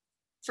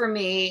for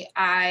me,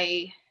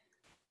 I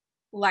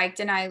liked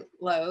and I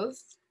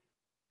loathed.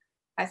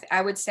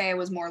 I would say I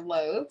was more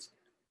loathed.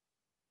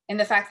 And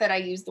the fact that I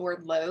use the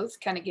word loathe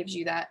kind of gives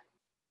you that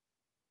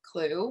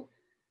clue.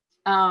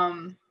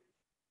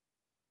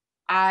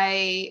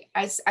 I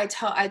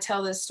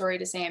tell this story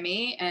to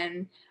Sammy,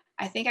 and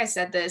I think I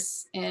said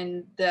this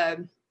in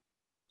the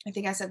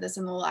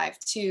live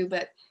too,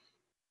 but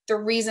the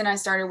reason I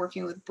started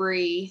working with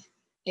Brie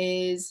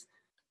is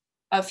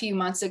a few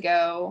months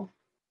ago,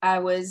 I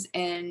was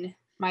in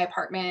my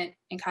apartment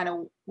and kind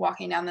of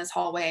walking down this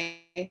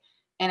hallway,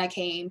 and I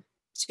came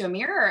to a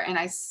mirror and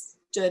I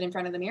stood in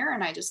front of the mirror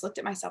and I just looked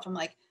at myself. I'm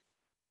like,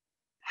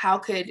 how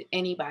could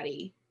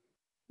anybody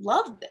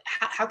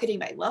how could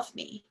anybody love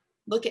me?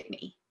 Look at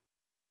me.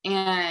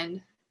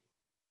 And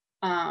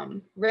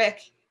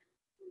Rick,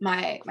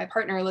 my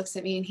partner, looks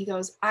at me and he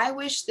goes, I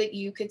wish that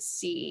you could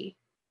see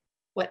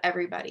what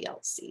everybody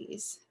else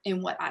sees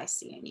and what I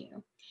see in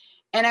you.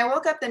 And I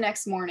woke up the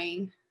next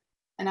morning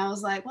and I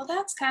was like, well,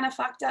 that's kind of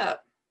fucked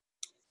up.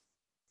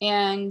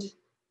 And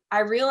I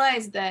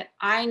realized that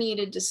I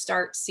needed to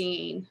start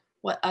seeing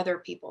what other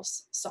people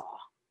saw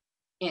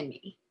in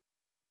me,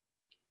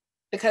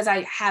 because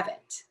I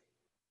haven't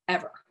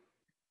ever,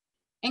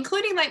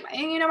 including like,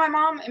 you know, my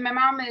mom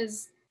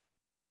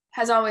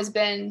has always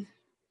said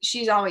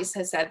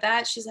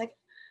that. She's like,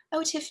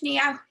 oh, Tiffany,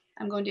 I'm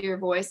going to do your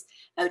voice.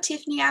 Oh,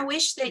 Tiffany, I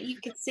wish that you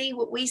could see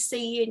what we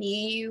see in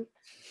you,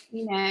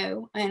 you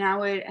know. And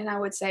I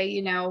would say,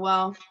 you know,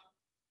 well,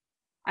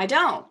 I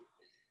don't.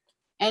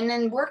 And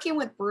then working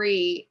with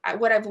Brie,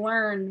 what I've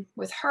learned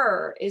with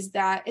her is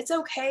that it's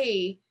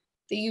okay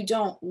that you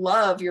don't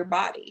love your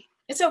body.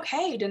 It's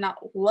okay to not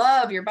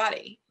love your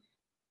body.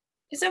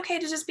 It's okay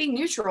to just be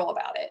neutral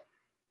about it.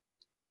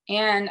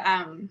 And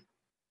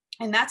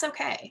that's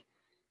okay.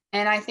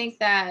 And I think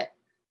that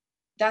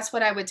that's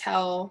what I would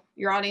tell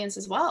your audience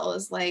as well,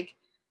 is like,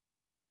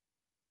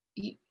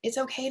 it's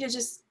okay to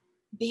just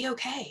be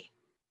okay.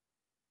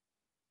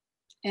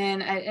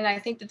 And I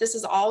think that this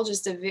is all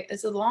just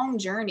it's a long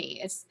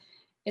journey. It's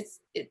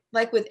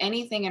like with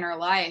anything in our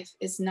life,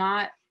 it's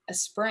not a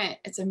sprint,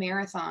 it's a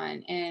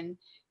marathon, and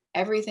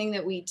everything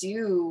that we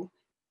do,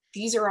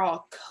 these are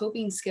all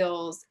coping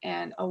skills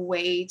and a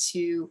way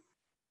to,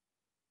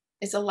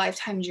 it's a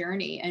lifetime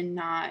journey and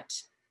not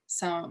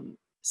some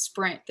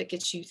sprint that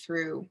gets you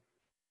through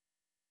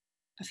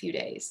a few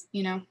days,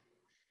 you know?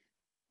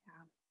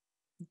 Yeah,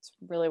 it's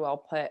really well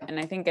put. And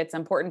I think it's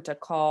important to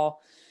call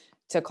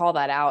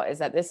that out, is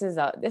that this is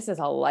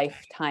a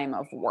lifetime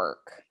of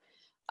work.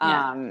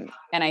 Yeah.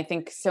 And I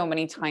think so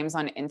many times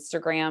on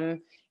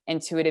Instagram,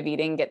 intuitive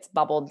eating gets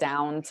bubbled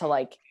down to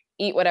like,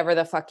 eat whatever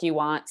the fuck you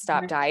want,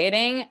 stop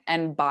dieting.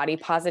 And body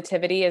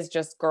positivity is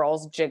just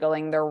girls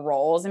jiggling their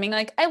rolls and being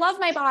like, I love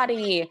my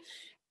body.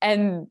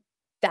 And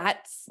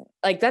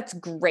that's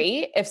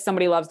great if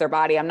somebody loves their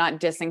body. I'm not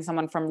dissing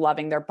someone from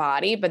loving their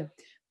body,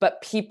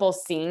 but people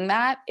seeing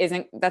that's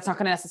not going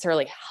to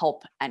necessarily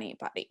help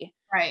anybody.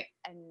 Right.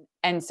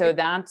 And so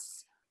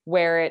that's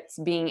where it's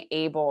being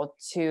able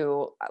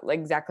to,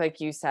 exactly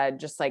like you said,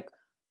 just like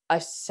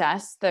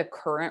assess the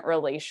current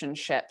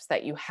relationships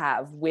that you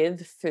have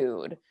with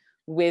food,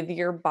 with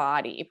your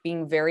body,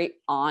 being very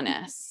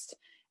honest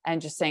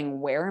and just saying,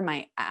 where am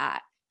I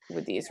at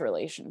with these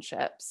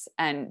relationships?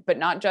 But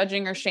not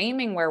judging or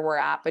shaming where we're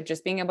at, but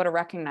just being able to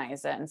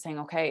recognize it and saying,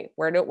 okay,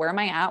 where am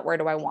I at? Where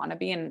do I want to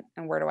be? And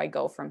where do I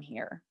go from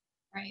here?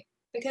 Right.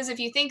 Because if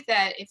you think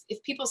that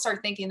if people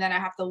start thinking that I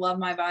have to love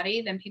my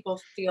body, then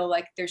people feel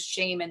like there's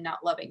shame in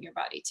not loving your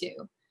body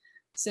too.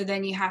 So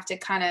then you have to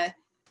kind of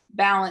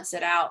balance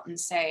it out and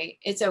say,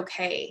 it's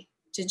okay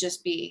to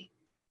just be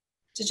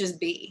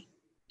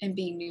and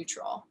be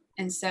neutral.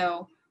 And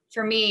so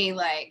for me,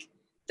 like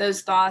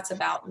those thoughts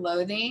about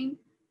loathing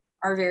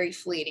are very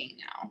fleeting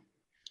now,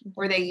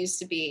 where they used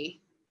to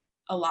be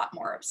a lot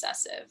more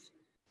obsessive.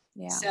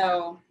 Yeah.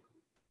 So,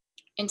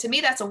 and to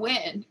me, that's a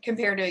win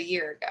compared to a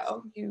year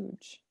ago.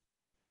 Huge.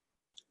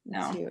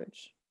 No. It's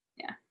huge.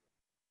 Yeah.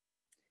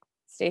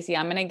 Stacey,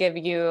 I'm going to give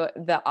you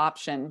the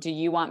option. Do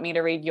you want me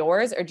to read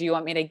yours, or do you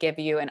want me to give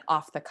you an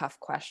off the cuff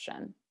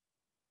question?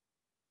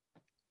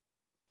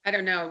 I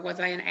don't know.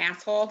 Was I an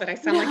asshole? Did I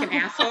sound like an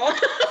asshole?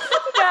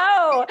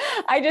 No,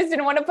 I just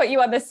didn't want to put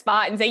you on the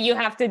spot and say, you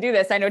have to do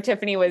this. I know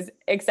Tiffany was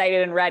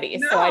excited and ready.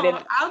 No, so I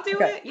didn't. I'll do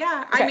it.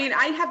 Yeah. Okay. I mean,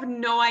 I have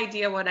no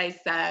idea what I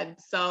said.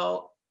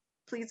 So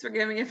please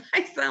forgive me if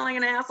I sound like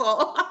an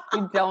asshole.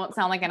 You don't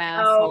sound like an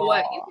asshole. Oh,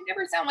 what? You can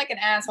never sound like an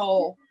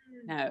asshole.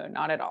 No,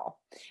 not at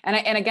all.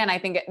 And again, I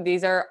think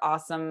these are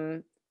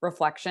awesome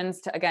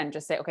reflections to, again,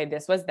 just say, okay,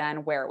 this was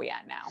then, where are we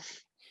at now?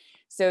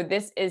 So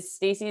this is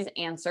Stacey's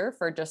answer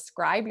for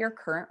describe your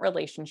current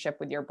relationship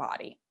with your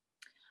body.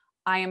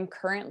 I am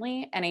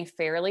currently in a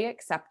fairly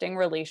accepting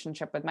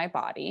relationship with my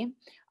body.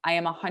 I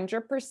am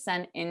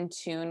 100% in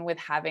tune with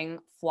having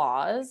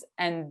flaws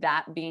and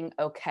that being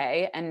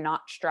okay, and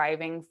not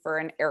striving for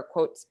an air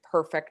quotes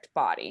perfect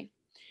body.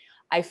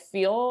 I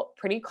feel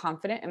pretty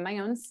confident in my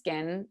own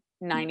skin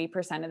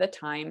 90% of the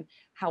time.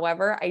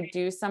 However, I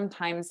do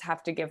sometimes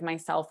have to give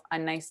myself a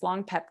nice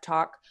long pep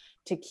talk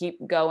to keep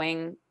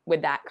going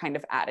with that kind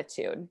of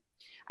attitude.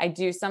 I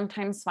do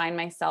sometimes find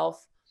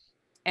myself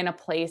in a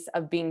place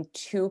of being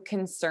too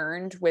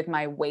concerned with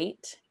my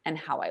weight and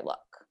how I look.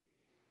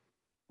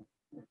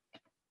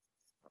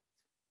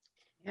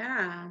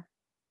 Yeah.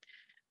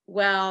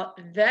 Well,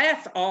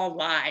 that's all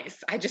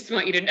lies. I just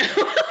want you to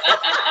know.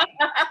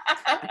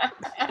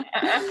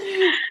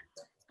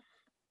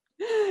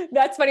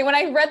 That's funny. When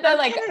I read that,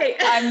 like,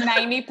 I'm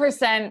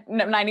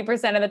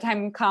 90% of the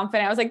time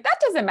confident, I was like, that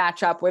doesn't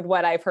match up with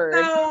what I've heard.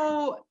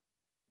 So,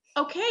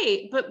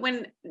 okay. But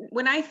when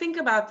I think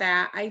about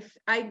that,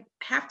 I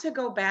have to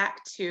go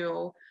back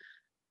to,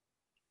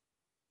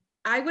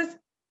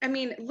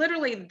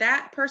 literally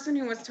that person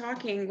who was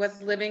talking was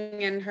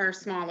living in her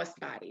smallest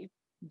body.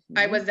 Mm-hmm.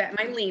 I was at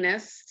my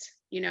leanest,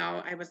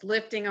 I was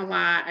lifting a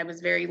lot. I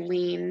was very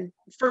lean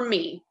for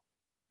me.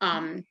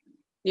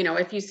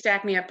 If you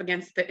stack me up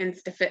against the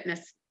Insta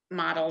Fitness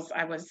models,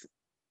 I was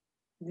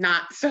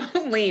not so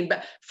lean,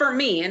 but for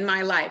me in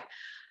my life.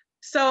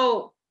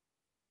 So,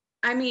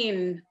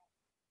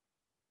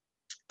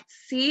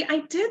 see, I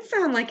did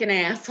sound like an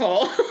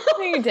asshole.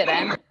 No, you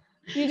didn't.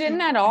 You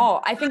didn't at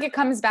all. I think it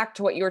comes back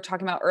to what you were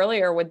talking about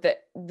earlier with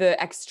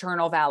the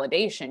external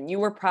validation. You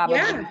were probably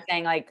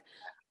saying like,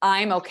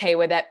 I'm okay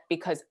with it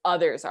because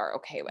others are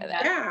okay with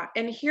it. Yeah.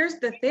 And here's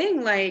the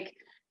thing, like,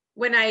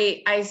 when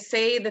I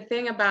say the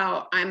thing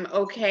about I'm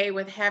okay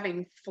with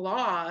having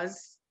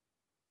flaws,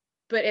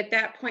 but at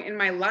that point in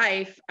my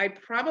life, I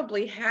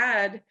probably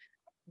had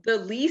the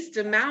least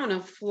amount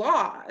of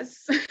flaws.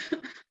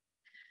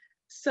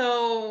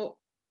 So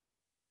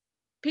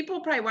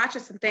people probably watch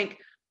us and think,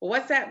 well,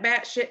 what's that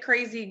batshit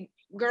crazy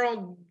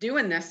girl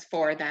doing this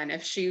for then?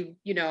 If she,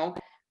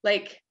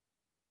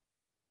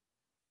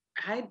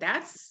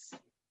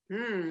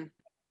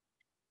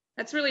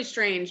 that's really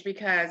strange,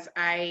 because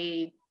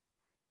I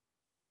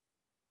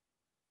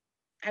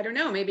don't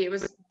know, maybe it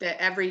was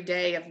the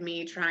everyday of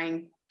me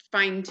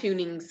fine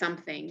tuning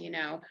something,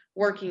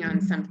 working on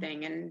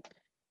something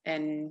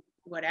and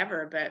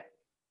whatever. But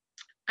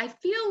I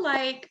feel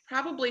like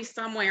probably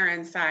somewhere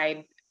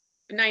inside,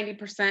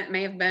 90%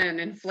 may have been an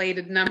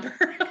inflated number.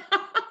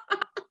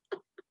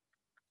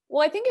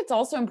 Well, I think it's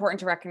also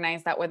important to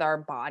recognize that with our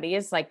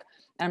bodies, like,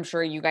 I'm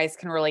sure you guys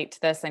can relate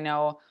to this. I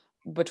know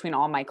between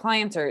all my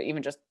clients, or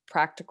even just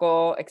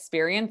practical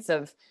experience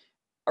of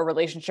a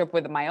relationship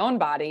with my own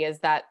body, is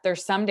that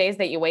there's some days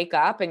that you wake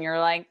up and you're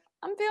like,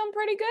 I'm feeling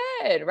pretty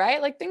good,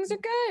 right? Like things are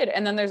good.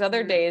 And then there's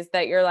other days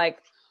that you're like,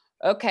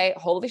 okay,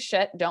 holy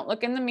shit, don't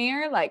look in the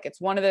mirror. Like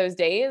it's one of those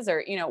days,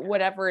 or,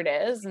 whatever it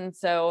is. And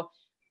so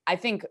I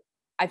think,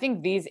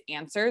 these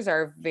answers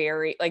are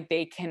very, like,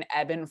 they can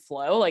ebb and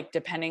flow, like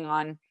depending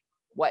on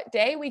what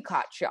day we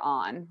caught you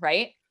on,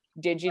 right?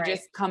 Did you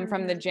just come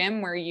from the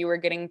gym where you were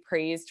getting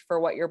praised for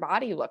what your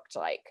body looked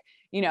like?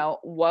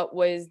 What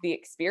was the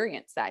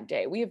experience that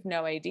day? We have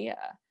no idea.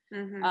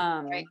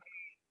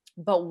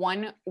 But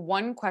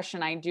one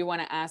question I do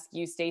want to ask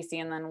you, Stacey,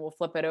 and then we'll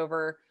flip it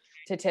over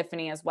to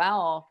Tiffany as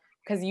well,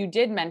 because you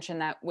did mention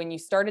that when you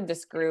started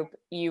this group,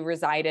 you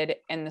resided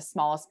in the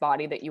smallest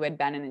body that you had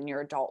been in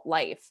your adult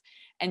life.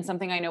 And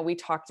something I know we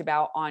talked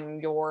about on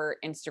your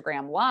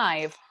Instagram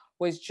Live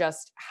was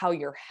just how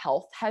your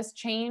health has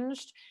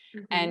changed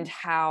and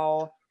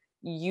how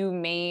you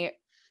may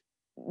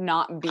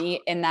not be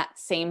in that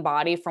same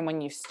body from when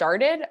you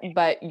started,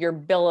 but your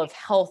bill of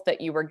health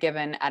that you were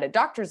given at a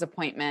doctor's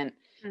appointment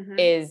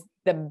is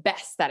the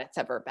best that it's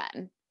ever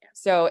been.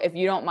 So if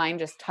you don't mind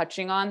just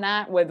touching on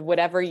that with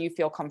whatever you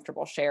feel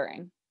comfortable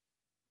sharing.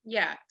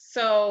 Yeah.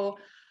 So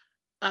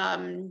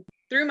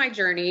through my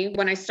journey,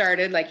 when I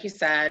started, like you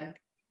said,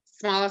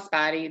 smallest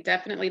body,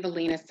 definitely the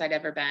leanest I'd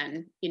ever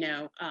been.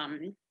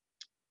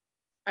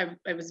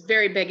 I was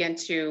very big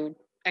into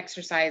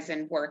exercise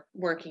and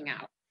working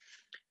out.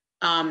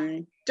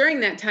 During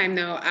that time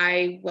though,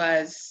 I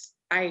was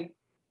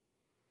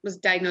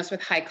diagnosed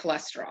with high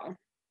cholesterol.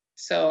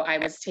 So I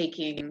was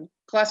taking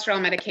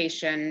cholesterol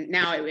medication.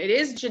 Now it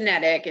is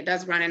genetic, it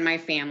does run in my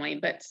family,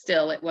 but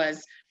still it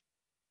was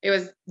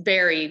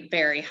very,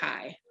 very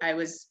high. I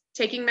was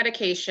taking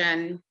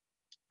medication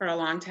for a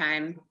long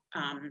time.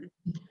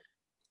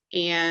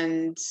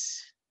 And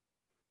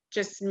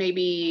just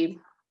maybe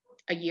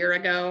a year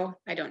ago,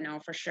 I don't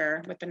know for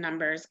sure with the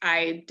numbers,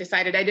 I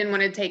decided I didn't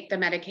want to take the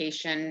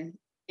medication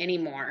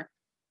anymore.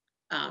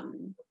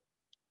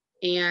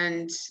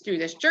 And through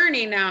this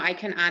journey now, I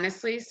can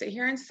honestly sit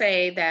here and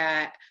say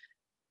that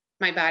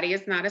my body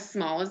is not as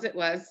small as it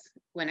was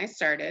when I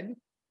started.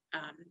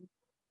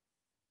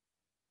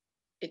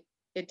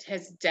 It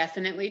has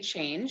definitely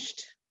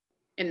changed,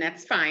 and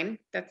that's fine.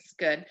 That's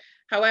good.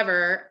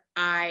 However,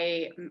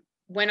 I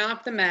went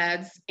off the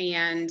meds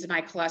and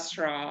my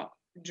cholesterol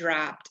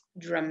dropped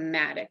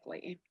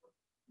dramatically.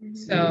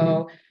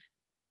 So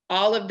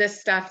all of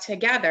this stuff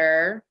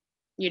together,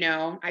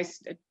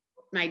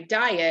 my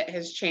diet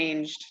has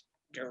changed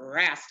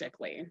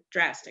drastically.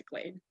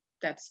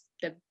 That's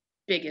the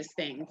biggest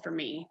thing for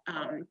me.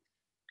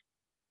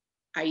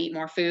 I eat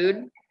more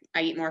food.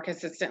 I eat more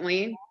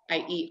consistently.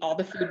 I eat all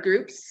the food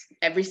groups,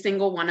 every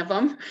single one of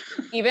them.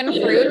 Even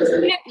fruit?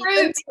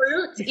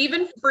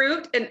 Even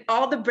fruit and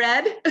all the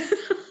bread.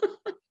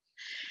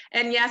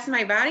 And yes,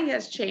 my body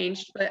has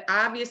changed, but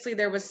obviously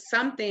there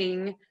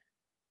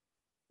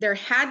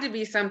had to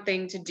be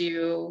something to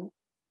do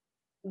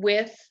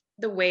with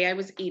the way I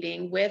was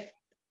eating, with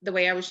the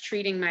way I was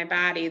treating my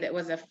body that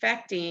was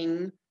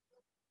affecting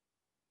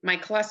my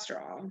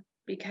cholesterol,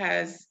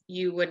 because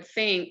you would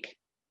think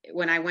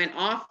when I went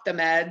off the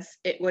meds,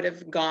 it would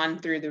have gone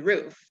through the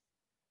roof.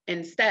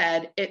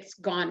 Instead, it's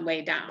gone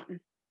way down,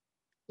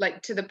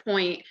 like to the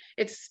point,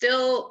 it's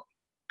still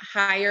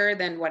higher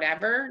than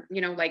whatever,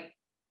 like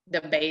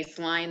the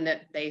baseline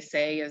that they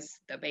say is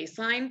the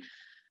baseline.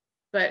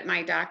 But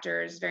my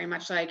doctor is very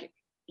much like,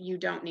 you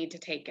don't need to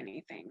take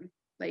anything.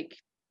 Like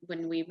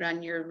when we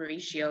run your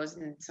ratios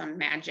and some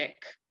magic,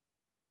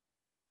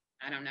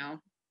 I don't know,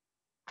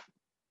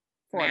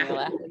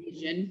 formula,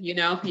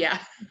 yeah.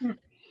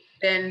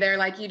 Then they're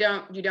like, you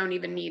don't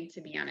even need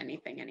to be on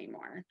anything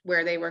anymore.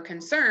 Where they were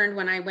concerned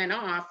when I went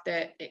off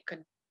that it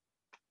could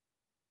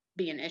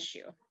be an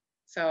issue.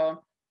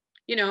 So,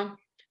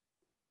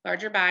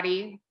 larger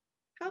body,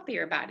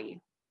 healthier body.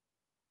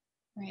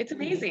 Right. It's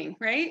amazing,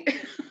 right?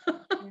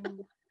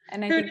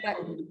 And I think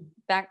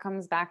that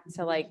comes back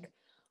to like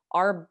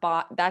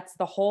that's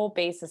the whole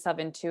basis of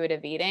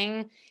intuitive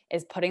eating,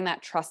 is putting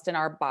that trust in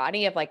our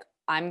body of like,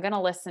 I'm going to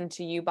listen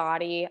to you,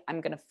 body.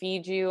 I'm going to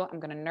feed you. I'm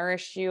going to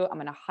nourish you. I'm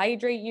going to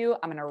hydrate you.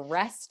 I'm going to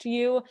rest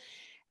you.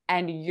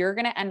 And you're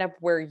going to end up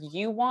where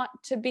you want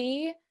to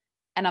be.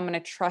 And I'm going to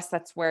trust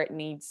that's where it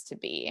needs to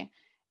be.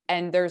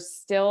 And there's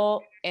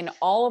still in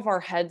all of our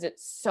heads,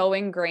 it's so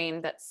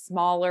ingrained that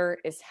smaller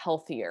is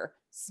healthier.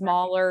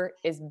 Smaller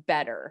is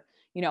better,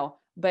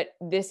 but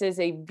this is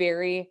a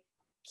very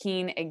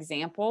keen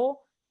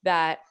example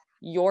that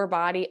your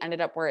body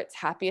ended up where it's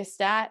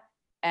happiest at,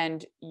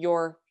 and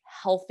you're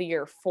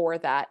healthier for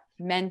that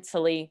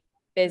mentally,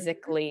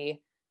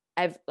 physically,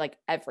 like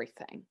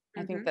everything.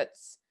 I think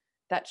that's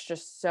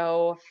just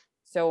so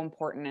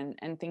important.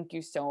 And thank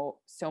you so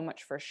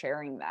much for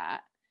sharing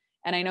that.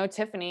 And I know,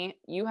 Tiffany,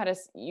 you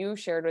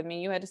shared with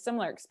me, you had a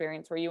similar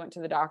experience where you went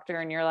to the doctor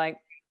and you're like,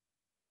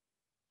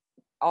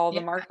 all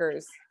the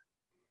markers.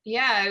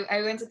 Yeah.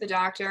 I went to the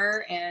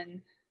doctor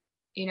and,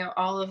 you know,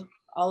 all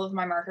of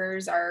my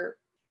markers are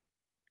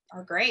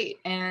great.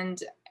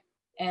 And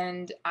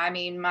I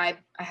mean, my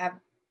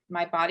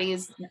body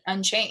is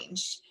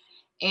unchanged.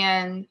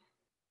 And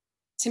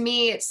to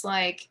me, it's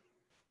like,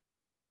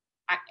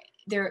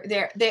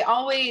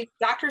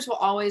 doctors will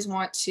always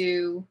want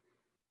to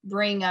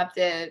bring up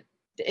the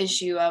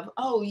issue of,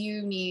 oh,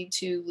 you need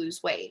to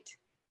lose weight.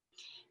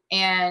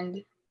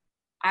 And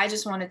I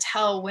just want to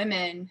tell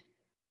women,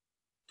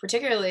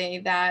 particularly,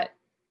 that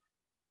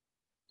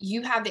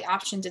you have the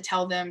option to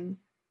tell them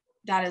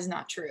that is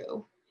not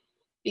true.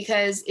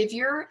 Because if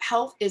your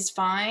health is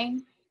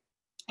fine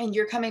and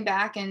you're coming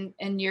back and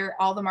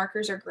all the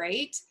markers are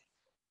great,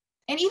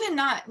 and even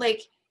not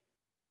like,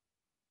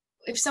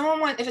 if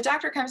a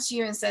doctor comes to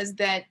you and says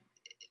that,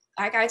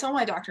 like I told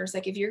my doctors,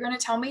 like, if you're going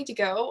to tell me to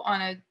go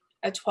on a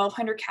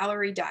 1,200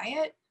 calorie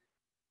diet,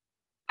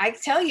 I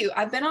tell you,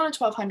 I've been on a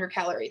 1,200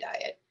 calorie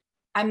diet.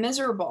 I'm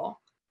miserable.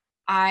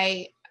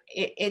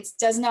 It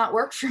does not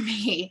work for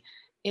me.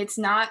 It's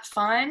not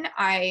fun.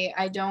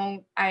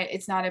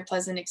 It's not a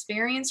pleasant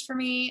experience for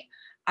me.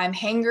 I'm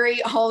hangry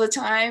all the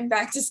time.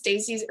 Back to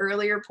Stacy's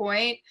earlier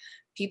point,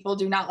 people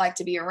do not like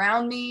to be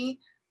around me.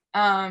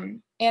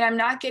 And I'm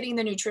not getting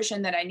the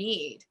nutrition that I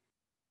need.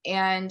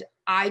 And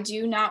I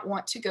do not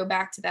want to go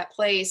back to that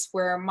place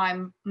where my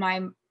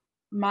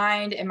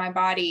mind and my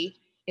body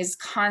is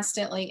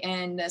constantly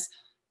in this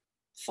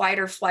flight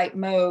or flight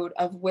mode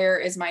of where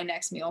is my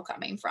next meal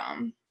coming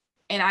from.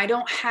 And I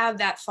don't have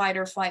that flight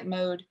or flight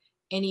mode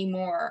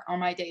anymore on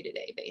my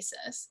day-to-day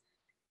basis.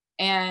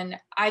 And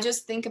I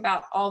just think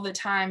about all the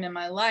time in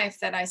my life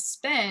that I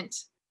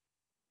spent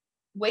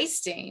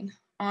wasting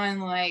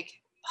on, like,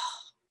 oh,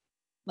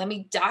 let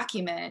me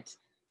document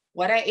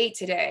what I ate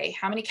today,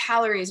 how many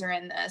calories are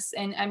in this.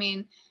 And I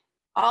mean,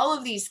 all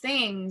of these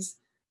things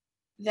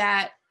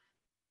that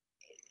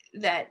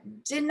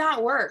did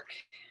not work.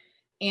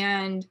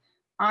 And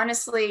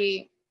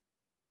honestly,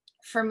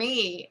 for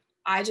me,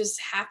 I just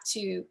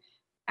you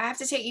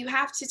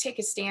have to take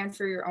a stand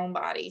for your own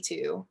body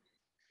too,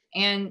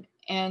 and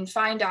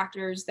find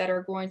doctors that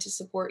are going to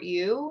support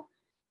you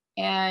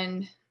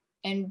and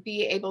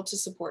be able to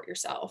support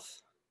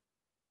yourself.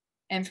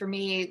 And for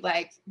me,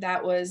 like,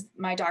 that was,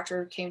 my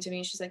doctor came to me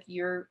and she's like,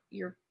 your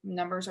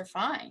numbers are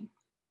fine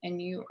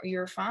and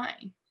you're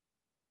fine.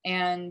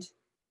 And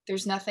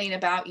there's nothing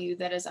about you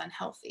that is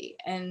unhealthy.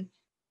 And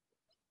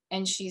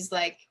she's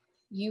like,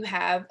 you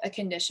have a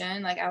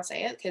condition, like, I'll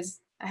say it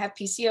because I have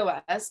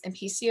PCOS, and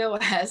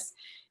PCOS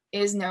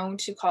is known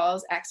to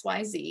cause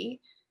XYZ.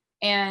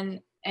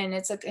 And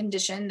it's a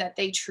condition that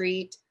they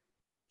treat.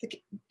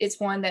 It's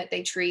one that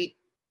they treat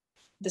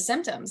the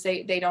symptoms.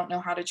 They don't know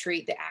how to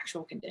treat the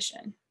actual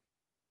condition.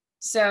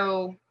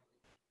 So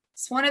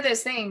it's one of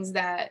those things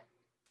that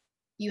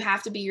you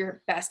have to be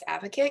your best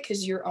advocate,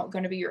 because you're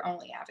going to be your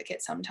only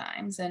advocate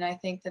sometimes. And I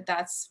think that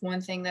that's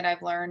one thing that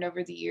I've learned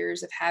over the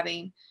years of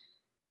having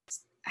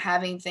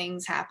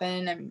things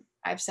happen. And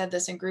I've said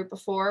this in group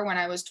before. When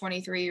I was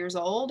 23 years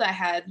old, I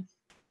had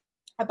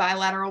a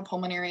bilateral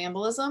pulmonary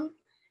embolism.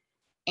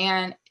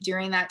 And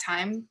during that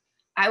time,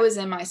 I was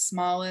in my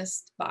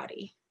smallest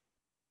body.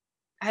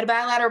 I had a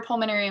bilateral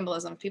pulmonary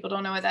embolism. If people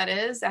don't know what that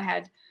is, I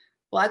had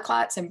blood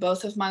clots in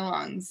both of my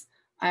lungs.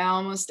 I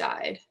almost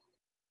died.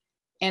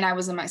 And I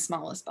was in my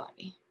smallest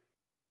body.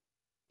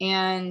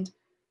 And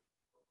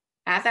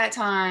at that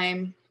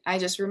time, I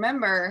just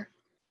remember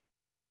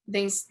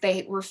they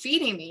were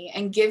feeding me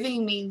and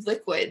giving me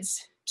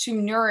liquids to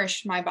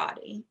nourish my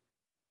body.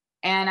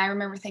 And I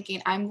remember thinking,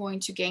 I'm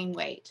going to gain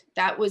weight.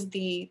 That was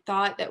the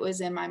thought that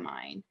was in my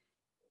mind.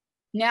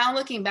 Now,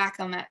 looking back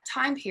on that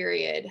time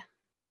period,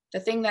 the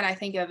thing that I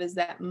think of is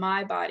that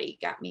my body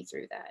got me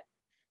through that.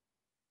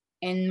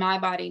 And my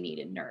body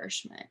needed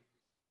nourishment.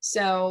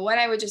 So what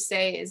I would just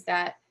say is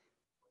that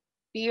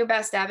be your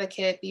best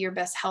advocate, be your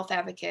best health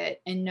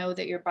advocate, and know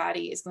that your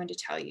body is going to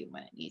tell you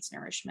when it needs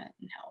nourishment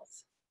and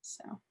health.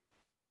 So.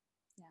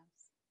 Yes.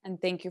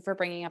 And thank you for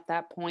bringing up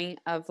that point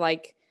of,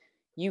 like,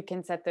 you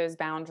can set those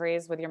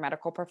boundaries with your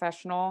medical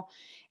professional.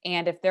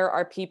 And if there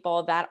are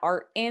people that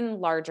are in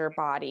larger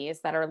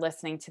bodies that are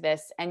listening to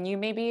this, and you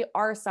maybe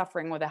are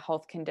suffering with a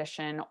health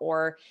condition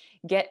or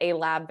get a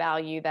lab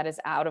value that is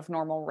out of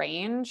normal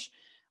range,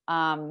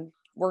 I'm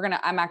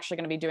actually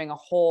going to be doing a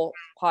whole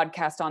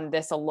podcast on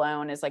this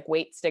alone, is like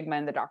weight stigma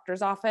in the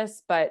doctor's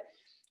office. But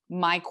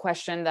my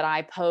question that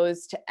I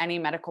pose to any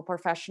medical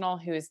professional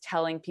who is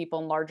telling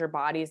people in larger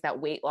bodies that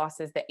weight loss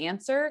is the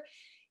answer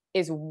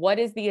is, what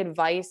is the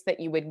advice that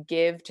you would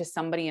give to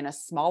somebody in a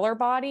smaller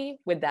body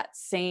with that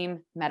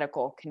same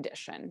medical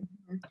condition?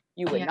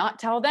 You would not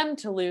tell them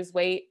to lose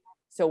weight.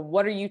 So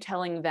what are you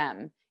telling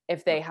them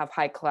if they have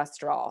high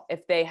cholesterol,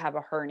 if they have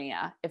a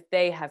hernia, if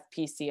they have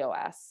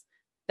PCOS?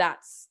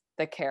 That's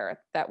the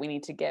care that we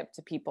need to give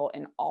to people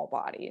in all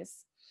bodies.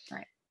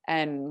 Right.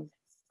 And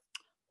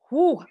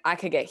Whew, I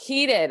could get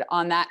heated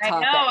on that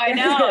topic. I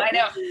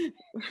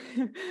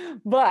know.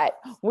 But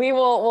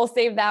we'll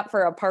save that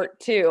for a part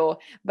 2.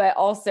 But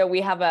also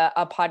we have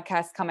a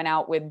podcast coming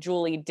out with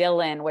Julie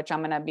Dillon, which I'm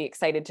going to be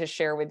excited to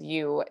share with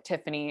you,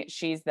 Tiffany.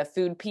 She's the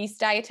food peace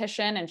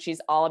dietitian, and she's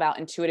all about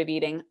intuitive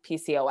eating,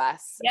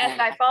 PCOS. Yes,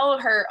 I follow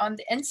her on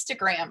the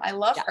Instagram. I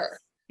love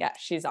her. Yeah,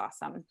 she's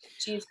awesome.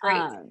 She's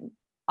great.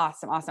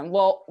 Awesome.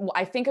 Well,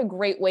 I think a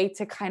great way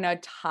to kind of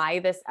tie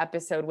this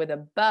episode with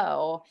a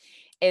bow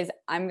is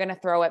I'm going to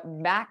throw it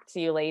back to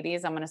you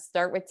ladies. I'm going to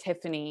start with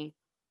Tiffany.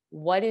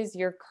 What is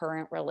your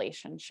current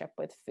relationship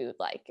with food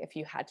like, if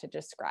you had to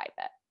describe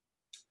it?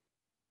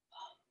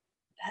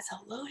 That's a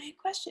loaded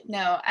question.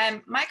 No,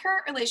 my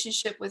current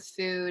relationship with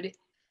food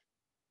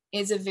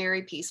is a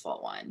very peaceful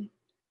one.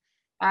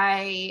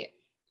 I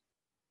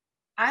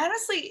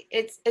honestly,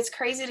 it's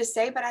crazy to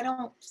say, but I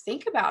don't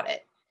think about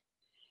it.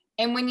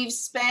 And when you've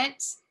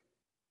spent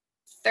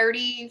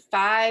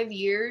 35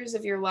 years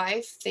of your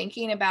life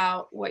thinking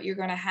about what you're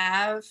going to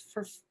have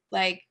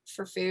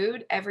for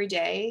food every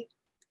day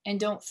and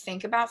don't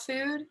think about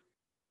food,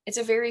 it's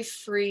a very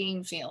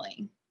freeing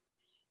feeling.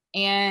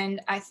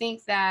 And I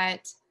think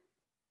that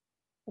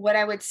what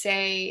I would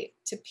say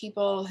to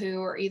people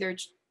who are either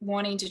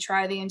wanting to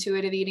try the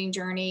intuitive eating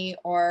journey,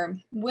 or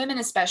women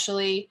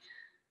especially,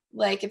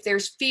 like if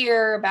there's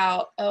fear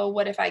about, oh,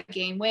 what if I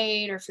gain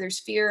weight, or if there's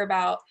fear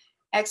about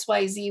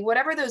XYZ,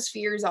 whatever those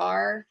fears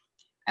are,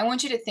 I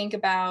want you to think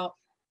about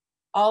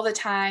all the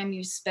time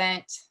you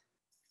spent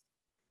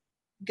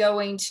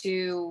going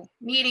to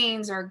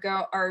meetings or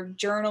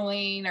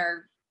journaling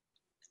or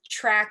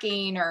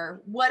tracking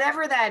or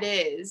whatever that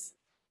is,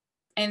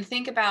 and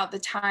think about the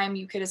time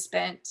you could have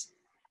spent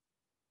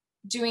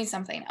doing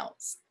something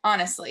else.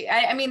 Honestly,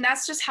 I mean,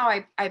 that's just how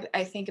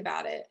I think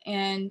about it.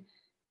 And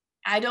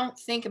I don't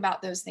think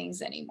about those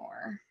things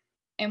anymore.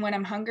 And when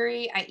I'm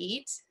hungry, I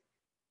eat,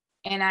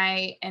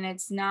 and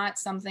it's not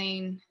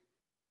something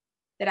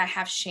that I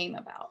have shame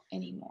about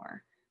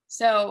anymore.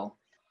 So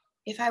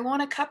if I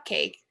want a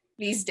cupcake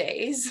these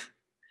days,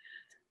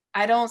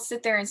 I don't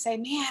sit there and say,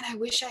 man, I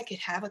wish I could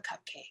have a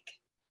cupcake,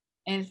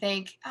 and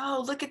think,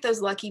 oh, look at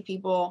those lucky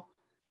people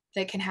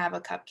that can have a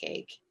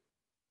cupcake.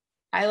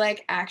 I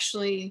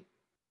actually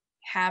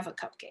have a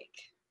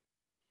cupcake,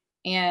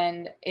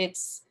 and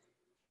it's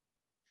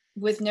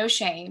with no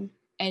shame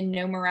and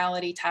no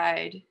morality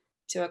tied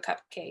to a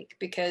cupcake,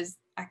 because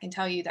I can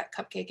tell you that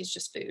cupcake is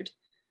just food.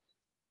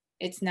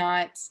 It's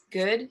not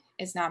good.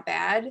 It's not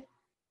bad.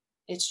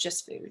 It's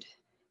just food.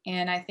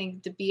 And I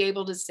think to be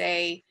able to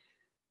say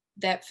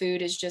that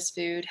food is just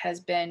food has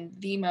been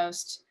the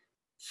most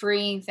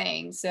freeing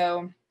thing.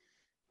 So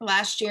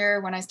last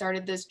year when I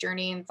started this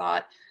journey and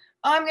thought,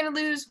 oh, I'm going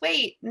to lose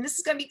weight and this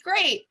is going to be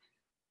great,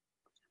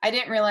 I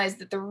didn't realize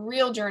that the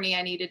real journey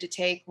I needed to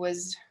take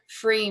was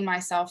freeing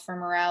myself from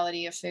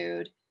morality of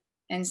food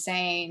and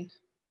saying,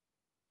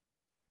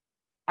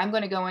 I'm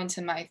going to go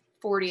into my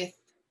 40th,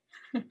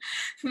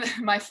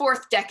 my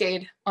 4th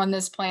decade on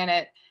this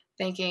planet,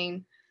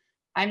 thinking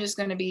I'm just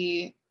going to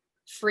be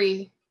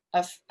free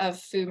of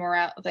food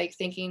morality, like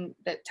thinking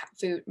that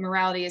food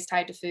morality is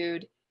tied to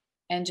food,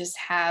 and just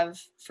have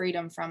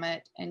freedom from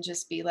it and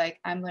just be like,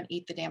 I'm going to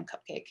eat the damn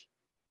cupcake.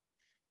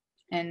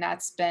 And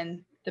that's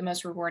been the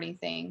most rewarding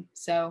thing.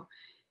 So,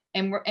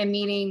 and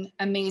meeting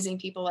amazing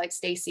people like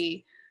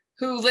Stacy,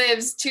 who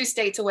lives 2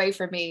 states away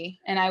from me,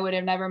 and I would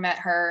have never met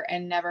her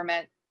and never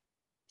met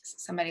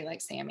somebody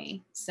like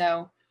Sammy.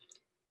 So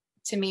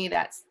to me,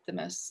 that's the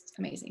most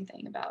amazing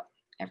thing about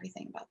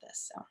everything about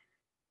this. So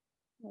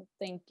well,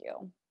 thank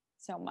you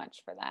so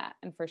much for that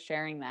and for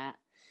sharing that.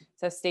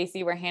 So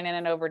Stacy, we're handing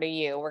it over to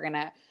you. We're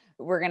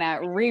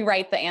gonna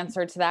rewrite the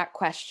answer to that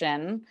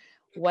question.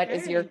 What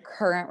is your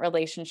current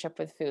relationship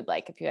with food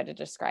like, if you had to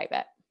describe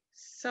it?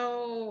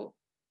 So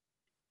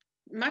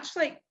much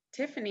like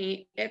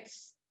Tiffany,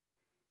 it's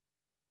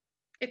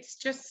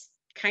just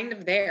kind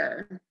of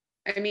there.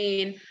 I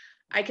mean,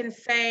 I can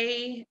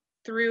say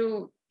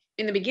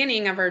in the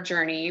beginning of our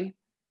journey,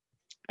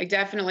 I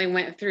definitely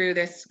went through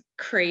this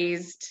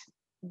crazed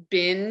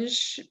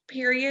binge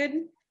period.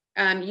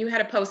 You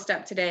had a post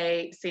up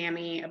today,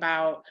 Sammy,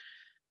 about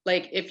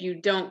like, if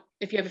you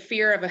have a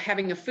fear of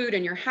having a food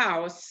in your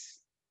house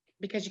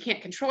because you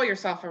can't control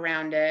yourself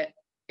around it,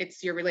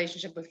 it's your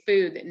relationship with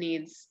food that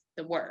needs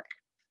the work.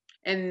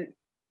 And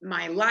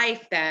my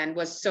life then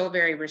was so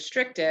very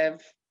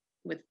restrictive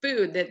with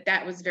food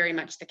that was very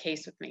much the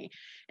case with me.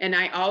 And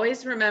I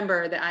always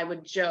remember that I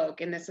would joke,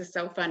 and this is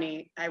so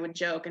funny, I would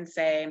joke and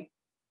say,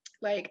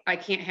 like, I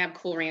can't have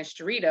Cool Ranch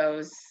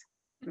Doritos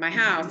in my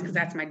house because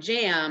that's my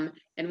jam.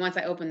 And once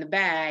I open the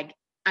bag,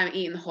 I'm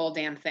eating the whole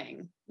damn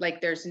thing.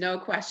 Like, there's no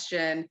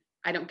question.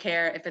 I don't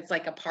care if it's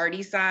like a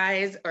party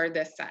size or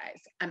this size.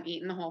 I'm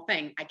eating the whole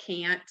thing. I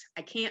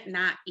can't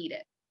not eat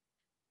it.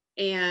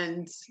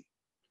 And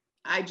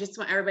I just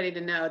want everybody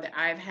to know that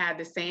I've had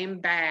the same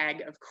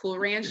bag of Cool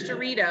Ranch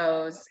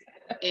Doritos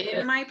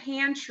in my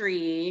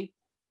pantry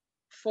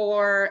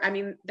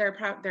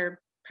they're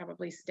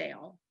probably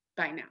stale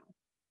by now.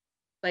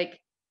 Like,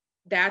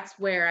 that's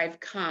where I've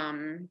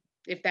come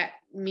if that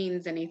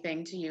means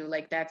anything to you.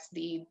 Like, that's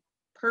the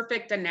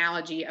perfect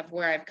analogy of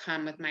where I've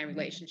come with my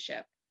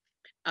relationship.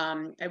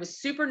 I was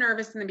super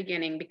nervous in the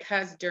beginning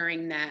because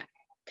during that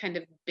kind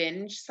of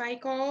binge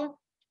cycle,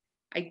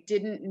 I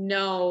didn't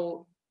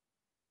know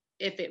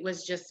if it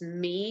was just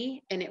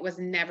me and it was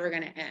never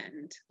going to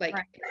end. Like,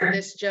 is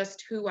this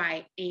just who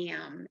I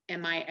am?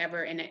 Am I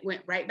ever, and it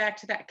went right back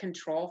to that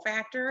control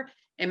factor.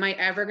 Am I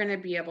ever going to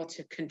be able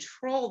to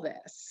control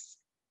this?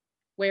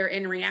 Where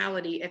in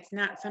reality, it's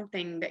not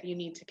something that you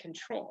need to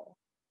control.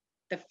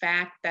 The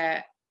fact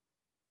that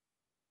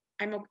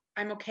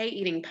I'm okay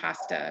eating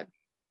pasta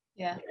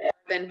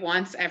than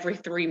once every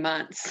 3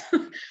 months.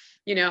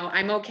 You know,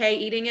 I'm okay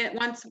eating it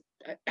once,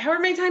 however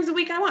many times a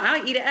week I want.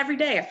 I'll eat it every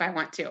day if I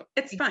want to.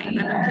 It's fine.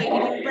 I'm okay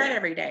eating bread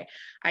every day.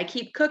 I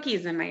keep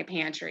cookies in my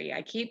pantry.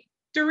 I keep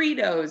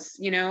Doritos,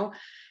 you know,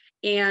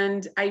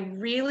 and I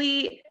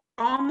really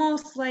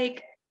almost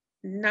like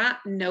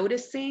not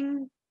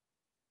noticing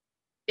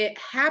it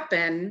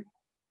happen.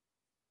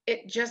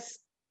 It just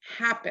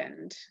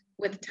happened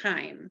with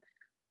time,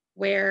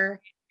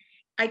 where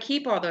I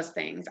keep all those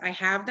things. I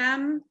have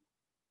them.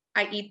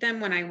 I eat them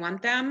when I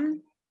want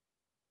them.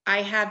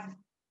 I have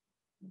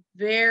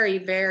very,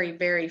 very,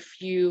 very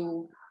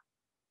few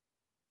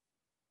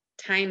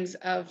times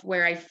of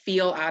where I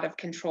feel out of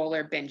control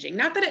or binging.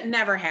 Not that it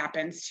never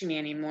happens to me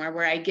anymore,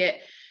 where I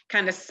get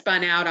kind of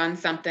spun out on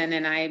something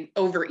and I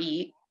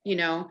overeat, you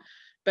know,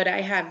 but I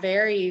have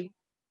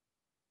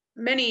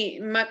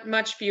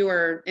much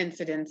fewer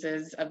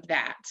incidences of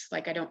that.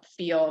 Like, I don't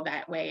feel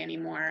that way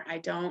anymore.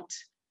 I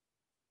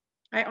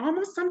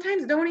almost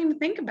sometimes don't even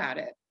think about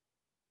it.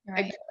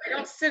 Right. I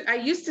don't sit. I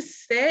used to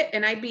sit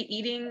and I'd be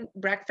eating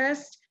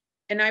breakfast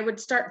and I would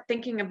start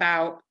thinking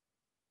about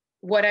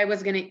what I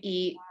was going to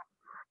eat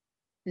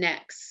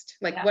next,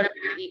 like what I'm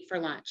going to eat for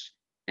lunch.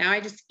 Now I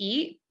just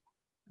eat.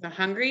 I'm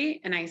hungry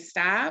and I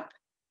stop.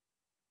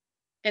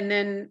 And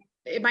then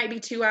it might be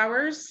 2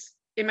 hours.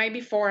 It might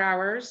be 4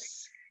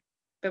 hours.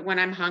 But when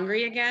I'm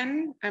hungry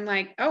again, I'm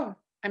like, oh,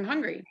 I'm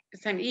hungry.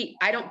 It's time to eat.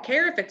 I don't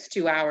care if it's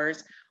 2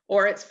 hours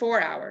or it's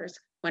 4 hours.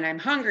 When I'm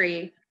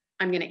hungry,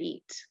 I'm going to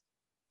eat.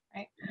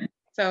 Right.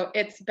 So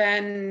it's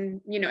been,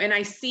 you know, and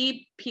I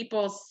see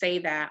people say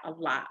that a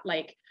lot,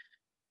 like,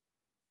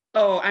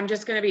 oh, I'm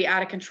just going to be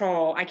out of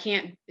control. I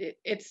can't,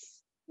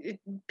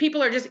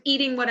 people are just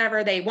eating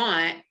whatever they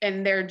want.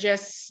 And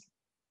it's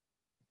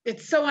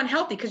so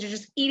unhealthy because you're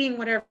just eating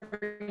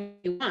whatever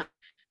you want.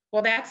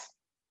 Well, that's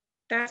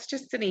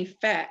just an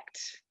effect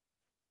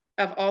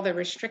of all the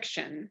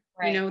restriction.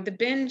 Right. You know, the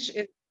binge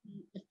is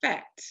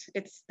effect.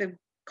 It's the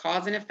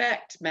cause and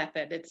effect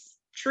method. It's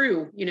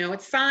true, you know,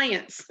 it's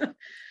science.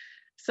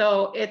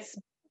 So it's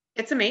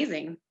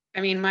amazing. I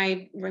mean,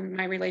 my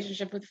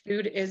relationship with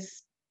food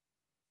is,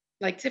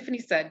 like Tiffany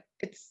said,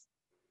 it's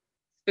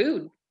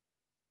food.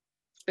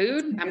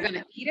 I'm going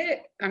to eat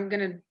it. I'm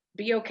going to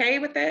be okay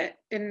with it.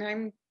 And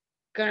I'm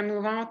going to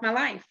move on with my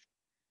life.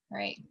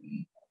 Right.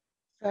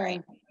 So,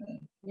 right.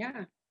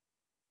 Yeah.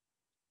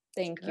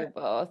 Thank you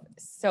both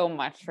so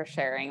much for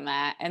sharing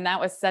that. And that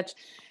was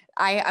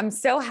I'm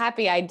so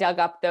happy I dug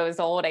up those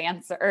old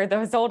answers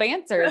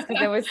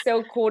because it was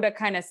so cool to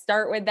kind of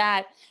start with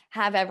that,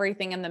 have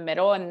everything in the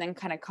middle, and then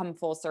kind of come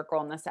full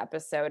circle in this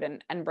episode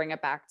and bring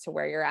it back to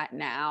where you're at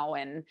now.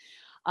 And,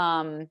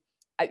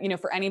 you know,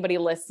 for anybody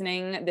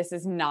listening, this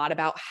is not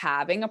about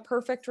having a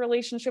perfect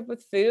relationship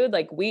with food.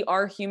 Like, we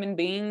are human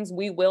beings.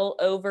 We will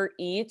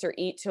overeat or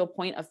eat to a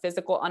point of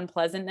physical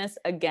unpleasantness.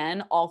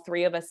 Again, all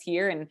three of us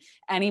here and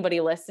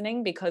anybody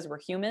listening, because we're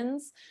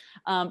humans.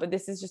 But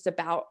this is just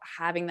about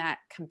having that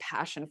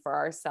compassion for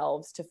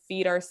ourselves, to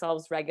feed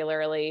ourselves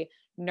regularly,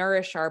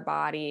 nourish our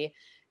body,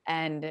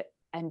 and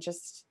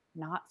just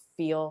not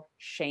feel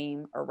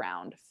shame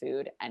around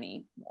food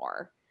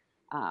anymore,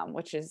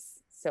 which is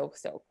so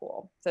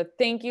cool. So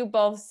thank you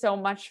both so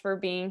much for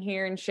being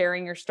here and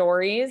sharing your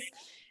stories.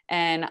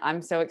 And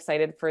I'm so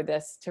excited for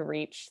this to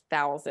reach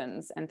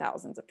thousands and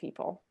thousands of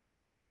people.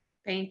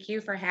 Thank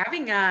you for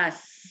having us.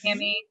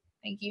 Tammy,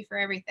 thank you for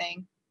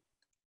everything.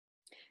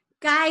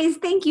 Guys,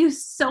 thank you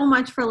so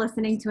much for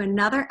listening to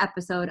another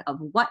episode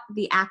of What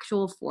the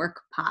Actual Fork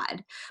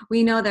Pod.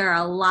 We know there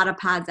are a lot of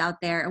pods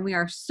out there, and we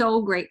are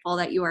so grateful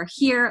that you are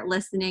here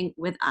listening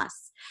with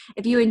us.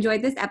 If you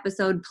enjoyed this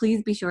episode,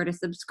 please be sure to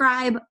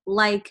subscribe,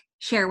 like,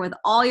 share with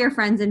all your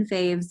friends and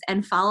faves,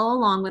 and follow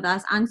along with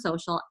us on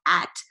social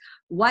at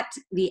What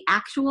the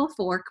Actual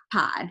Fork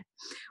Pod.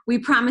 We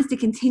promise to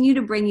continue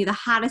to bring you the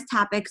hottest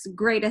topics,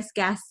 greatest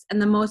guests,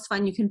 and the most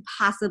fun you can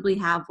possibly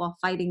have while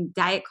fighting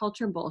diet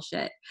culture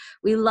bullshit.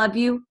 We love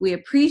you, we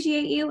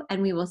appreciate you,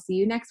 and we will see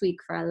you next week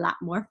for a lot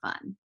more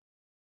fun.